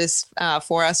surface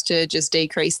for us to just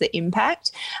decrease the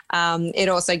impact. It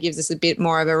also gives us a bit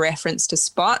more of a reference to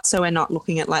spot, so we're not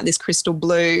looking at like this crystal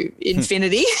blue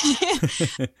infinity.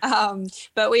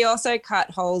 But we also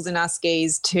cut holes in our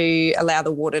skis to allow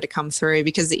the water to come through,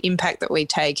 because the impact that we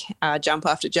take jump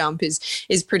after jump is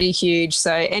pretty huge.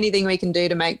 So anything we can do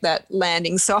to make that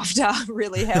landing softer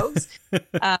really helps.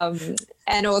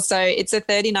 And also it's a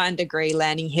 39-degree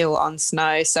landing hill on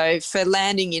snow. So for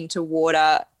landing into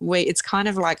water, it's kind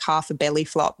of like half a belly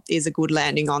flop is a good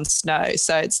landing on snow.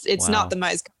 So it's Wow. not the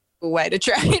most comfortable way to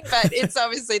train, but it's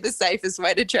obviously the safest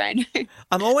way to train.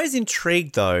 I'm always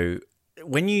intrigued though,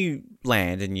 when you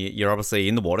land and you're obviously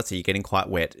in the water, so you're getting quite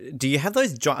wet. Do you have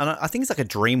those giant, I think it's like a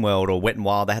Dream World or Wet n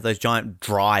Wild, they have those giant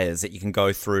dryers that you can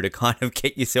go through to kind of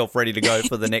get yourself ready to go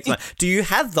for the next one. Do you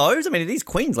have those? I mean, it is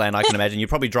Queensland, I can imagine. You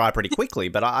probably dry pretty quickly,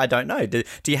 but I don't know. Do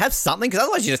you have something? Because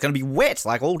otherwise you're just going to be wet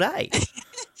like all day.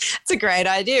 It's a great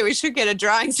idea. We should get a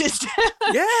drying system.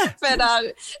 Yeah. But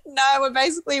no, we're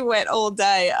basically wet all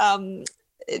day.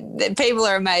 People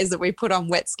are amazed that we put on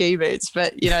wet ski boots,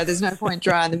 but there's no point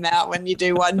drying them out when you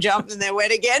do one jump and they're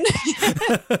wet again.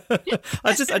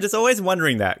 I just always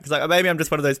wondering that, because like maybe I'm just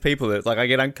one of those people that's like I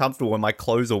get uncomfortable when my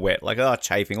clothes are wet, like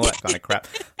chafing, all that kind of crap.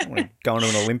 I want to go into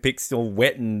an Olympics all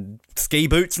wet and ski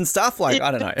boots and stuff. Like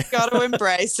I don't know. Got to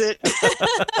embrace it.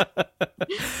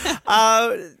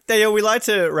 Danielle, we like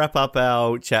to wrap up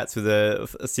our chats with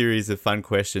a series of fun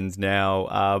questions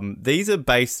now. These are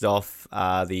based off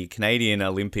the Canadian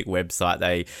Olympic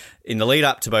website. In the lead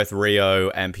up to both Rio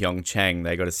and Pyeongchang,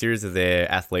 they got a series of their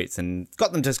athletes and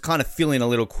got them to kind of fill in a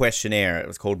little questionnaire. It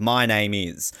was called My Name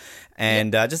Is.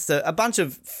 And just a bunch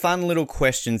of fun little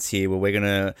questions here where we're going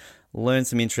to learn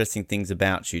some interesting things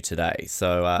about you today.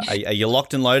 So are you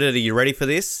locked and loaded? Are you ready for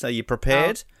this? Are you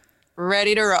prepared?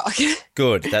 Ready to rock.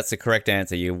 Good. That's the correct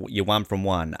answer. You're 1 from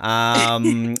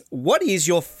 1. What is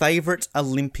your favourite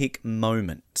Olympic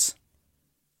moment?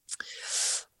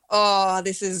 Oh,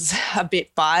 this is a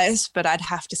bit biased, but I'd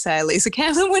have to say Lisa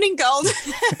Cameron winning gold.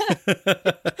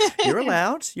 You're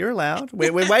allowed.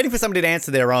 We're waiting for somebody to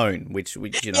answer their own, which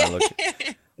look.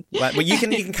 Well, you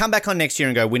can come back on next year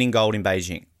and go winning gold in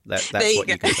Beijing. That's what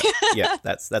you can say. Yeah,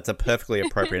 that's a perfectly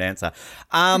appropriate answer.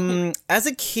 As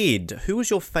a kid, who was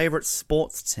your favourite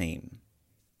sports team?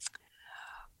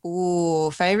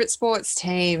 Ooh, favourite sports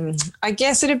team. I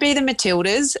guess it'd be the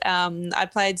Matildas. I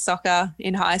played soccer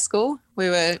in high school. We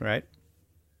were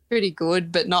pretty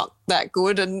good, but not that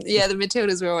good. And yeah, the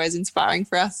Matildas were always inspiring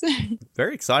for us.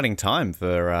 Very exciting time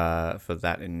for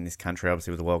that in this country.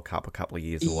 Obviously, with the World Cup a couple of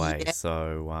years away. Yeah.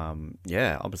 So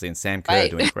obviously, and Sam Kerr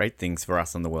doing great things for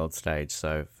us on the world stage.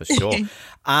 So for sure.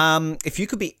 If you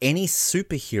could be any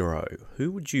superhero,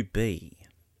 who would you be?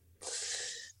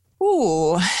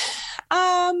 Ooh.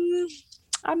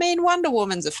 I mean, Wonder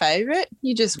Woman's a favourite.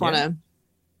 You just want to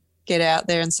get out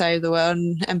there and save the world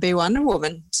and be Wonder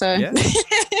Woman. So,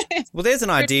 well, there's an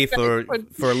idea for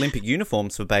Olympic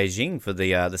uniforms for Beijing for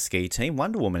the ski team.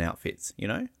 Wonder Woman outfits.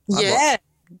 Yeah.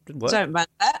 Don't mind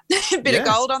that. A bit of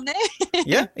gold on there.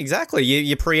 Yeah, exactly.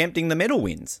 You're preempting the medal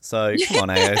wins. So come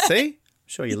on, AOC.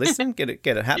 Sure, you listen. Get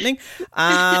it happening.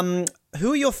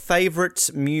 Who are your favourite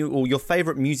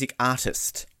music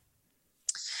artist?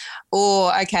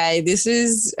 Oh, okay. This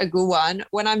is a good one.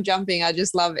 When I'm jumping, I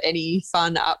just love any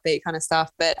fun, upbeat kind of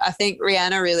stuff. But I think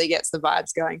Rihanna really gets the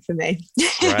vibes going for me.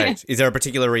 Great. Is there a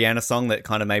particular Rihanna song that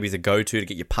kind of maybe is a go-to to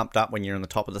get you pumped up when you're on the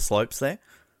top of the slopes there?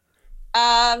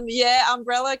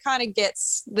 Umbrella kind of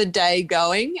gets the day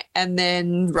going, and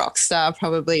then Rockstar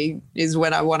probably is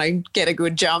when I want to get a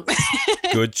good jump.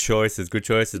 Good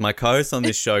choices. My co-host on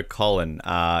this show, Colin,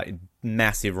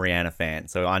 massive Rihanna fan,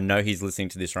 so I know he's listening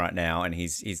to this right now and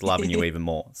he's loving you even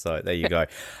more. So there you go.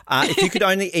 If you could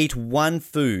only eat one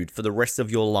food for the rest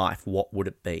of your life, what would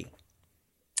it be?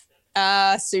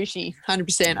 Sushi,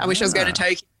 100%. I wish I was going to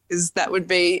Tokyo, because that would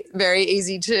be very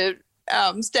easy to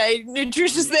stay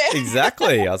nutritious there.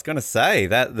 Exactly. I was going to say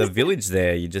that the village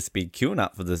there, you'd just be queuing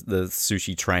up for the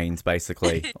sushi trains,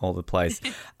 basically, all the place.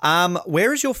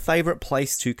 Where is your favourite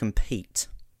place to compete?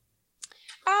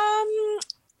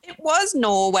 It was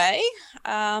Norway,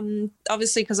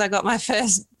 obviously, because I got my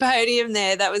first podium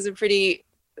there. That was a pretty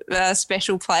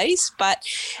special place. But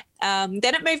then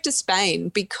it moved to Spain,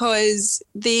 because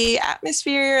the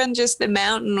atmosphere and just the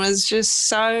mountain was just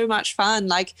so much fun.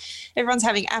 Like, everyone's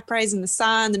having apres in the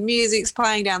sun, the music's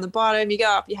playing down the bottom. You go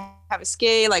up, you have a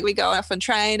ski, like we go off and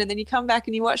train, and then you come back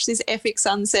and you watch this epic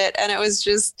sunset. And it was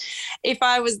just, if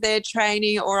I was there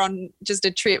training or on just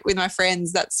a trip with my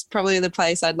friends, that's probably the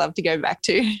place I'd love to go back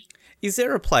to. Is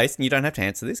there a place, and you don't have to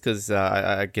answer this because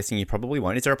I'm guessing you probably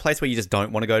won't, is there a place where you just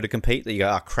don't want to go to compete that you go,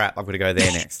 oh, crap, I've got to go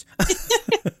there next?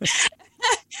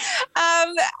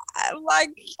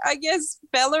 I guess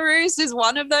Belarus is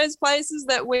one of those places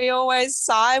that we always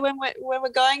sigh when we're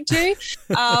going to.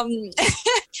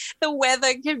 The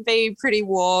weather can be pretty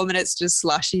warm and it's just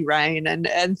slushy rain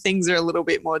and things are a little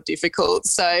bit more difficult.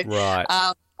 So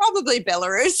right. Probably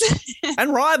Belarus.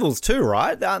 And rivals too,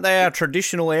 right? Aren't they our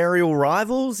traditional aerial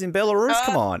rivals in Belarus?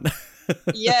 Come on.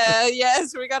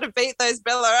 Yes, we got to beat those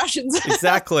Belarusians.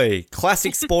 Exactly.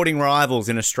 Classic sporting rivals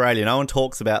in Australia. No one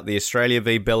talks about the Australia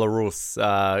v Belarus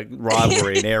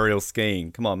rivalry in aerial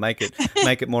skiing. Come on, make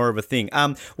it more of a thing.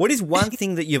 What is one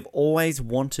thing that you've always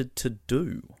wanted to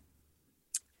do?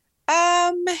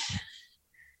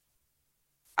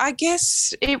 I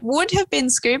guess it would have been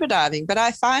scuba diving, but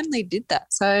I finally did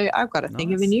that. So I've got to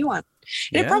think of a new one.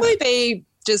 It'd probably be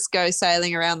just go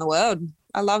sailing around the world.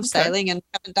 I love sailing and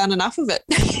haven't done enough of it.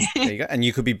 There you go. And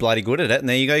you could be bloody good at it. And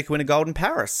there you go. You could win a gold in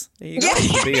Paris. There you go.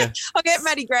 Yeah. I'll get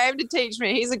Matty Graham to teach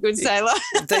me. He's a good sailor.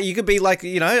 You could be like,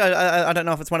 I don't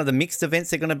know if it's one of the mixed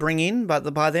events they're going to bring in,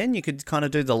 but by then you could kind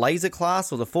of do the laser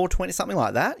class or the 420, something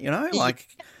like that, like...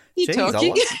 You're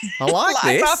talking. I like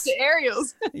this. Life after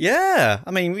aerials. Yeah.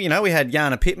 I mean, we had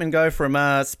Jana Pittman go from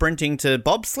sprinting to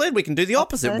bobsled. We can do the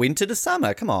opposite, winter to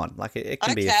summer. Come on. Like, it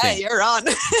can be a thing. Okay, you're on.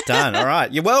 Done. All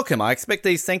right. You're welcome. I expect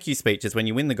these thank you speeches when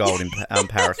you win the gold in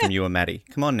Paris from you and Maddie.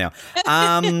 Come on now.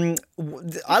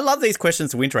 I love these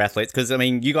questions to winter athletes because,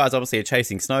 you guys obviously are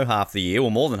chasing snow half the year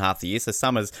or more than half the year, so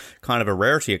summer's kind of a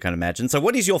rarity, I can imagine. So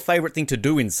what is your favourite thing to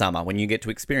do in summer when you get to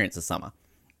experience the summer?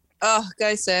 Oh,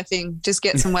 go surfing. Just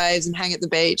get some waves and hang at the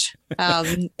beach.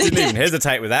 Didn't even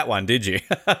hesitate with that one, did you?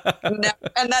 No,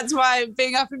 and that's why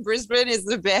being up in Brisbane is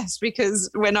the best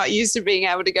because we're not used to being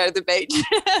able to go to the beach.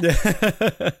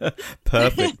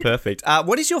 Perfect.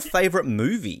 What is your favourite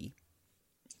movie?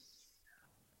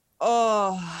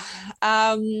 Oh,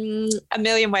 A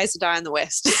Million Ways to Die in the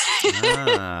West.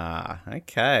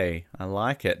 Okay. I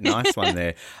like it. Nice one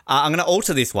there. I'm going to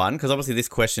alter this one because obviously this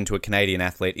question to a Canadian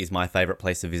athlete is my favourite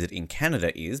place to visit in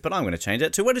Canada but I'm going to change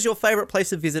it to what is your favourite place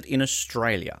to visit in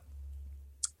Australia?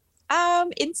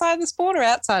 Inside the sport or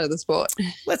outside of the sport?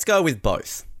 Let's go with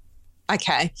both.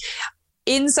 Okay.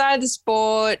 Inside the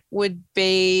sport would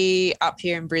be up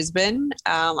here in Brisbane.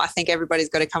 I think everybody's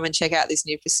got to come and check out this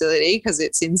new facility because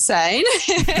it's insane.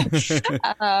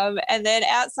 And then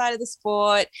outside of the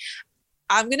sport,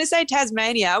 I'm going to say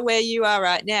Tasmania, where you are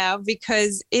right now,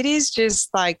 because it is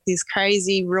just like this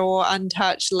crazy, raw,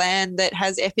 untouched land that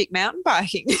has epic mountain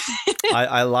biking.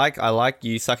 I like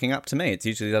you sucking up to me. It's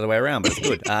usually the other way around, but it's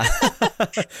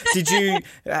good.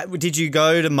 Did you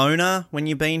go to Mona when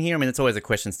you've been here? It's always a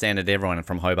question standard everyone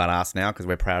from Hobart asks now because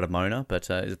we're proud of Mona, but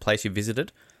is it a place you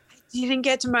visited? You didn't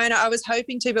get to Mona. I was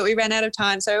hoping to, but we ran out of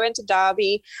time. So I went to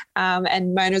Derby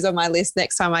and Mona's on my list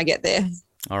next time I get there.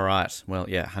 All right. Well,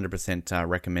 yeah, 100%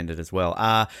 recommended as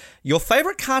well. Your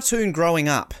favourite cartoon growing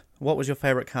up? What was your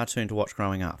favourite cartoon to watch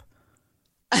growing up?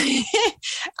 I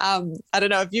don't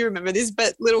know if you remember this,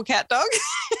 but Little Cat Dog.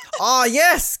 Oh,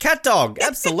 yes. Cat Dog.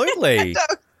 Absolutely. Cat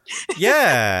Dog.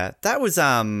 Yeah. That was...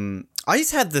 I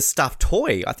used to have the stuffed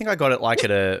toy. I think I got it like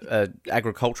at a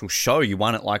agricultural show. You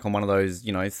won it like on one of those,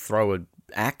 throw a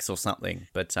axe or something.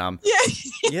 But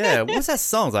yeah, what's that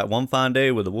song? It's like one fine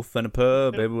day with a wolf and a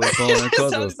pub, baby was born and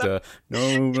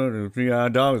no 3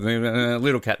 dogs,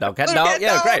 little cat dog.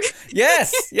 Yeah, great.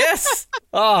 Yes.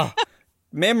 Oh,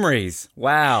 memories.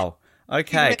 Wow.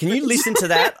 Okay, can you listen to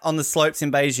that on the slopes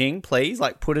in Beijing, please?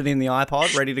 Like, put it in the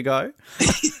iPod, ready to go.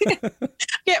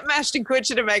 Get Mashed and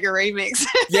Kutcher to make a remix.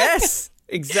 Yes,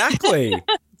 exactly.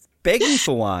 Begging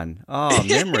for one. Oh,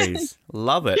 memories.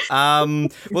 Love it.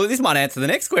 Well, this might answer the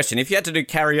next question. If you had to do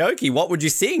karaoke, what would you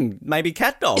sing? Maybe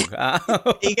Cat Dog. There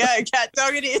you go. Cat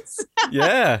Dog it is.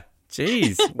 Yeah.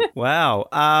 Jeez. Wow.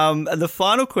 The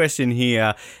final question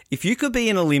here. If you could be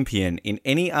an Olympian in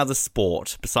any other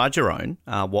sport besides your own,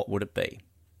 what would it be?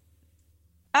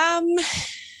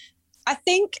 I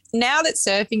think now that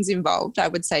surfing's involved, I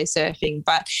would say surfing.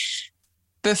 But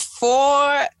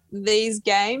before these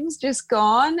games just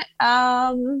gone,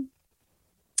 I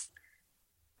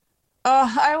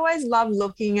always love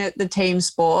looking at the team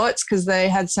sports because they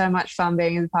had so much fun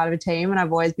being as part of a team, and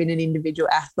I've always been an individual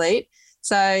athlete.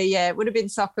 So, yeah, it would have been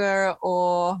soccer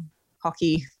or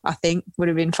hockey, I think, would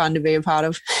have been fun to be a part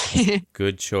of.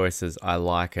 Good choices. I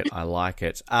like it.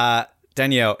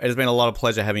 Danielle, it has been a lot of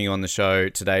pleasure having you on the show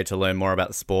today to learn more about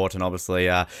the sport, and obviously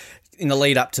in the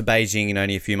lead up to Beijing in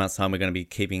only a few months' time, we're going to be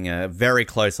keeping a very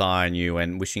close eye on you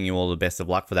and wishing you all the best of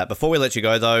luck for that. Before we let you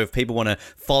go, though, if people want to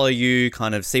follow you,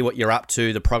 kind of see what you're up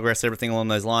to, the progress, everything along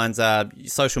those lines,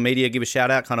 social media, give a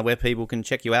shout out, kind of where people can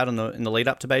check you out in the lead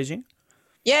up to Beijing.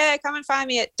 Yeah, come and find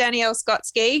me at Danielle Scott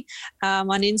Ski on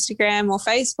Instagram or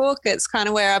Facebook. It's kind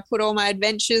of where I put all my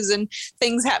adventures and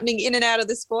things happening in and out of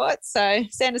the sport. So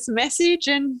send us a message,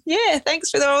 and yeah, thanks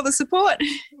for all the support.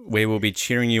 We will be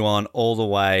cheering you on all the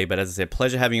way. But as I said,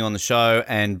 pleasure having you on the show,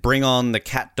 and bring on the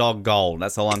cat dog gold.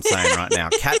 That's all I'm saying right now.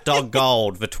 Cat dog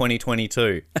gold for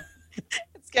 2022.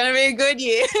 It's going to be a good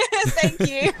year. Thank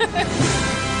you.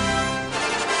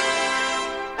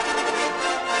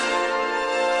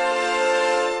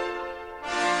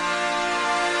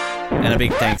 And a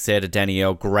big thanks there to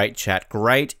Danielle. Great chat,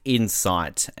 great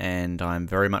insight, and I'm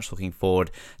very much looking forward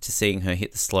to seeing her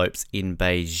hit the slopes in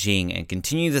Beijing and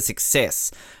continue the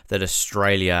success that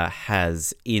Australia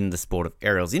has in the sport of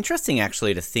aerials. Interesting,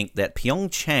 actually, to think that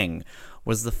Pyeongchang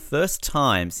was the first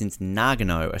time since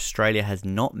Nagano Australia has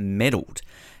not medalled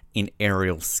in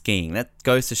aerial skiing. That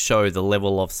goes to show the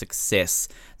level of success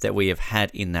that we have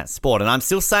had in that sport. And I'm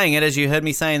still saying it, as you heard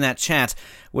me say in that chat,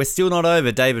 we're still not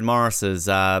over David Morris's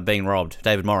being robbed.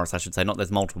 David Morris, I should say, not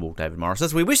there's multiple David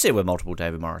Morrises. We wish there were multiple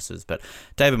David Morrises, but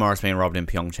David Morris being robbed in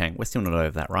Pyeongchang, we're still not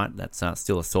over that, right? That's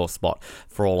still a sore spot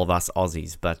for all of us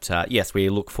Aussies. But yes, we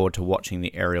look forward to watching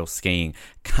the aerial skiing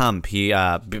come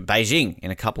Beijing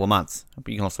in a couple of months.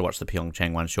 You can also watch the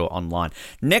Pyeongchang one, sure, online.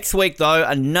 Next week, though,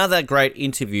 another great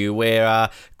interview. We're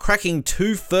cracking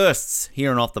two firsts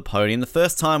here and Off the Podium. The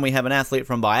first time we have an athlete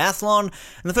from biathlon,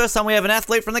 and the first time we have an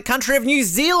athlete from the country of New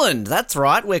Zealand. That's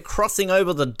right, we're crossing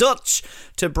over the Dutch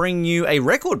to bring you a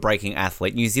record-breaking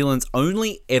athlete, New Zealand's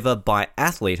only ever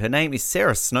biathlete. Her name is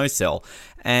Sarah Snowsell,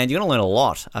 and you're going to learn a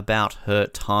lot about her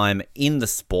time in the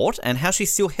sport and how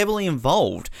she's still heavily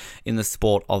involved in the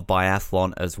sport of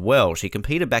biathlon as well. She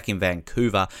competed back in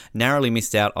Vancouver, narrowly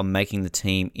missed out on making the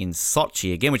team in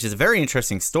Sochi again, which is a very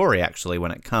interesting story, actually,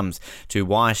 when it comes to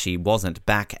why she wasn't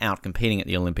back out competing at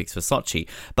the Olympics for Sochi.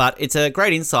 But it's a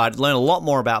great insight. Learn a lot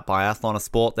more about biathlon, a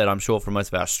sport that I'm sure for most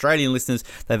of our Australian listeners,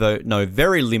 they know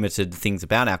very limited things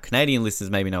about. Our Canadian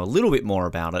listeners maybe know a little bit more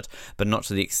about it, but not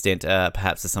to the extent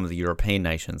perhaps of some of the European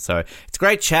nations. So it's a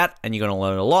great chat, and you're going to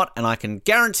learn a lot, and I can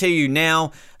guarantee you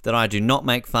now that I do not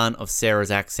make fun of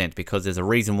Sarah's accent, because there's a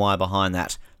reason why behind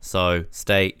that. So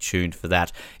stay tuned for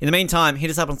that. In the meantime,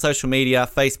 hit us up on social media,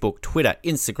 Facebook, Twitter,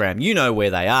 Instagram. You know where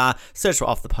they are. Search for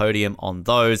Off the Podium on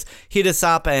those. Hit us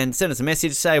up and send us a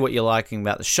message. Say what you're liking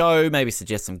about the show. Maybe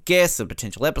suggest some guests or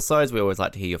potential episodes. We always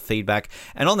like to hear your feedback.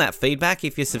 And on that feedback,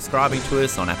 if you're subscribing to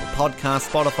us on Apple Podcasts,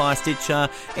 Spotify, Stitcher,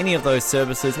 any of those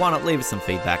services, why not leave us some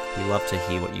feedback? We love to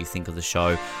hear what you think of the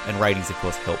show. And ratings, of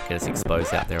course, help get us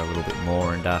exposed out there a little bit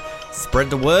more, and spread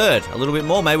the word a little bit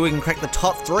more. Maybe we can crack the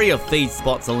top 3 of Feed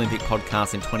Spot's Olympic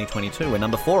podcast in 2022. We're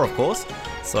number 4, of course,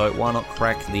 so why not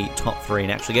crack the top 3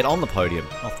 and actually get on the podium?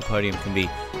 Off the Podium can be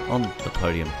on the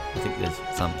podium. I think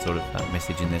there's some sort of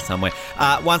message in there somewhere.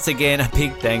 Once again, a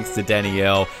big thanks to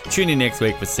Danielle. Tune in next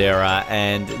week for Sarah,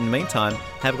 and in the meantime,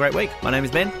 have a great week. My name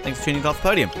is Ben. Thanks for tuning in to Off the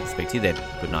Podium. I'll speak to you then.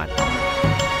 Good night.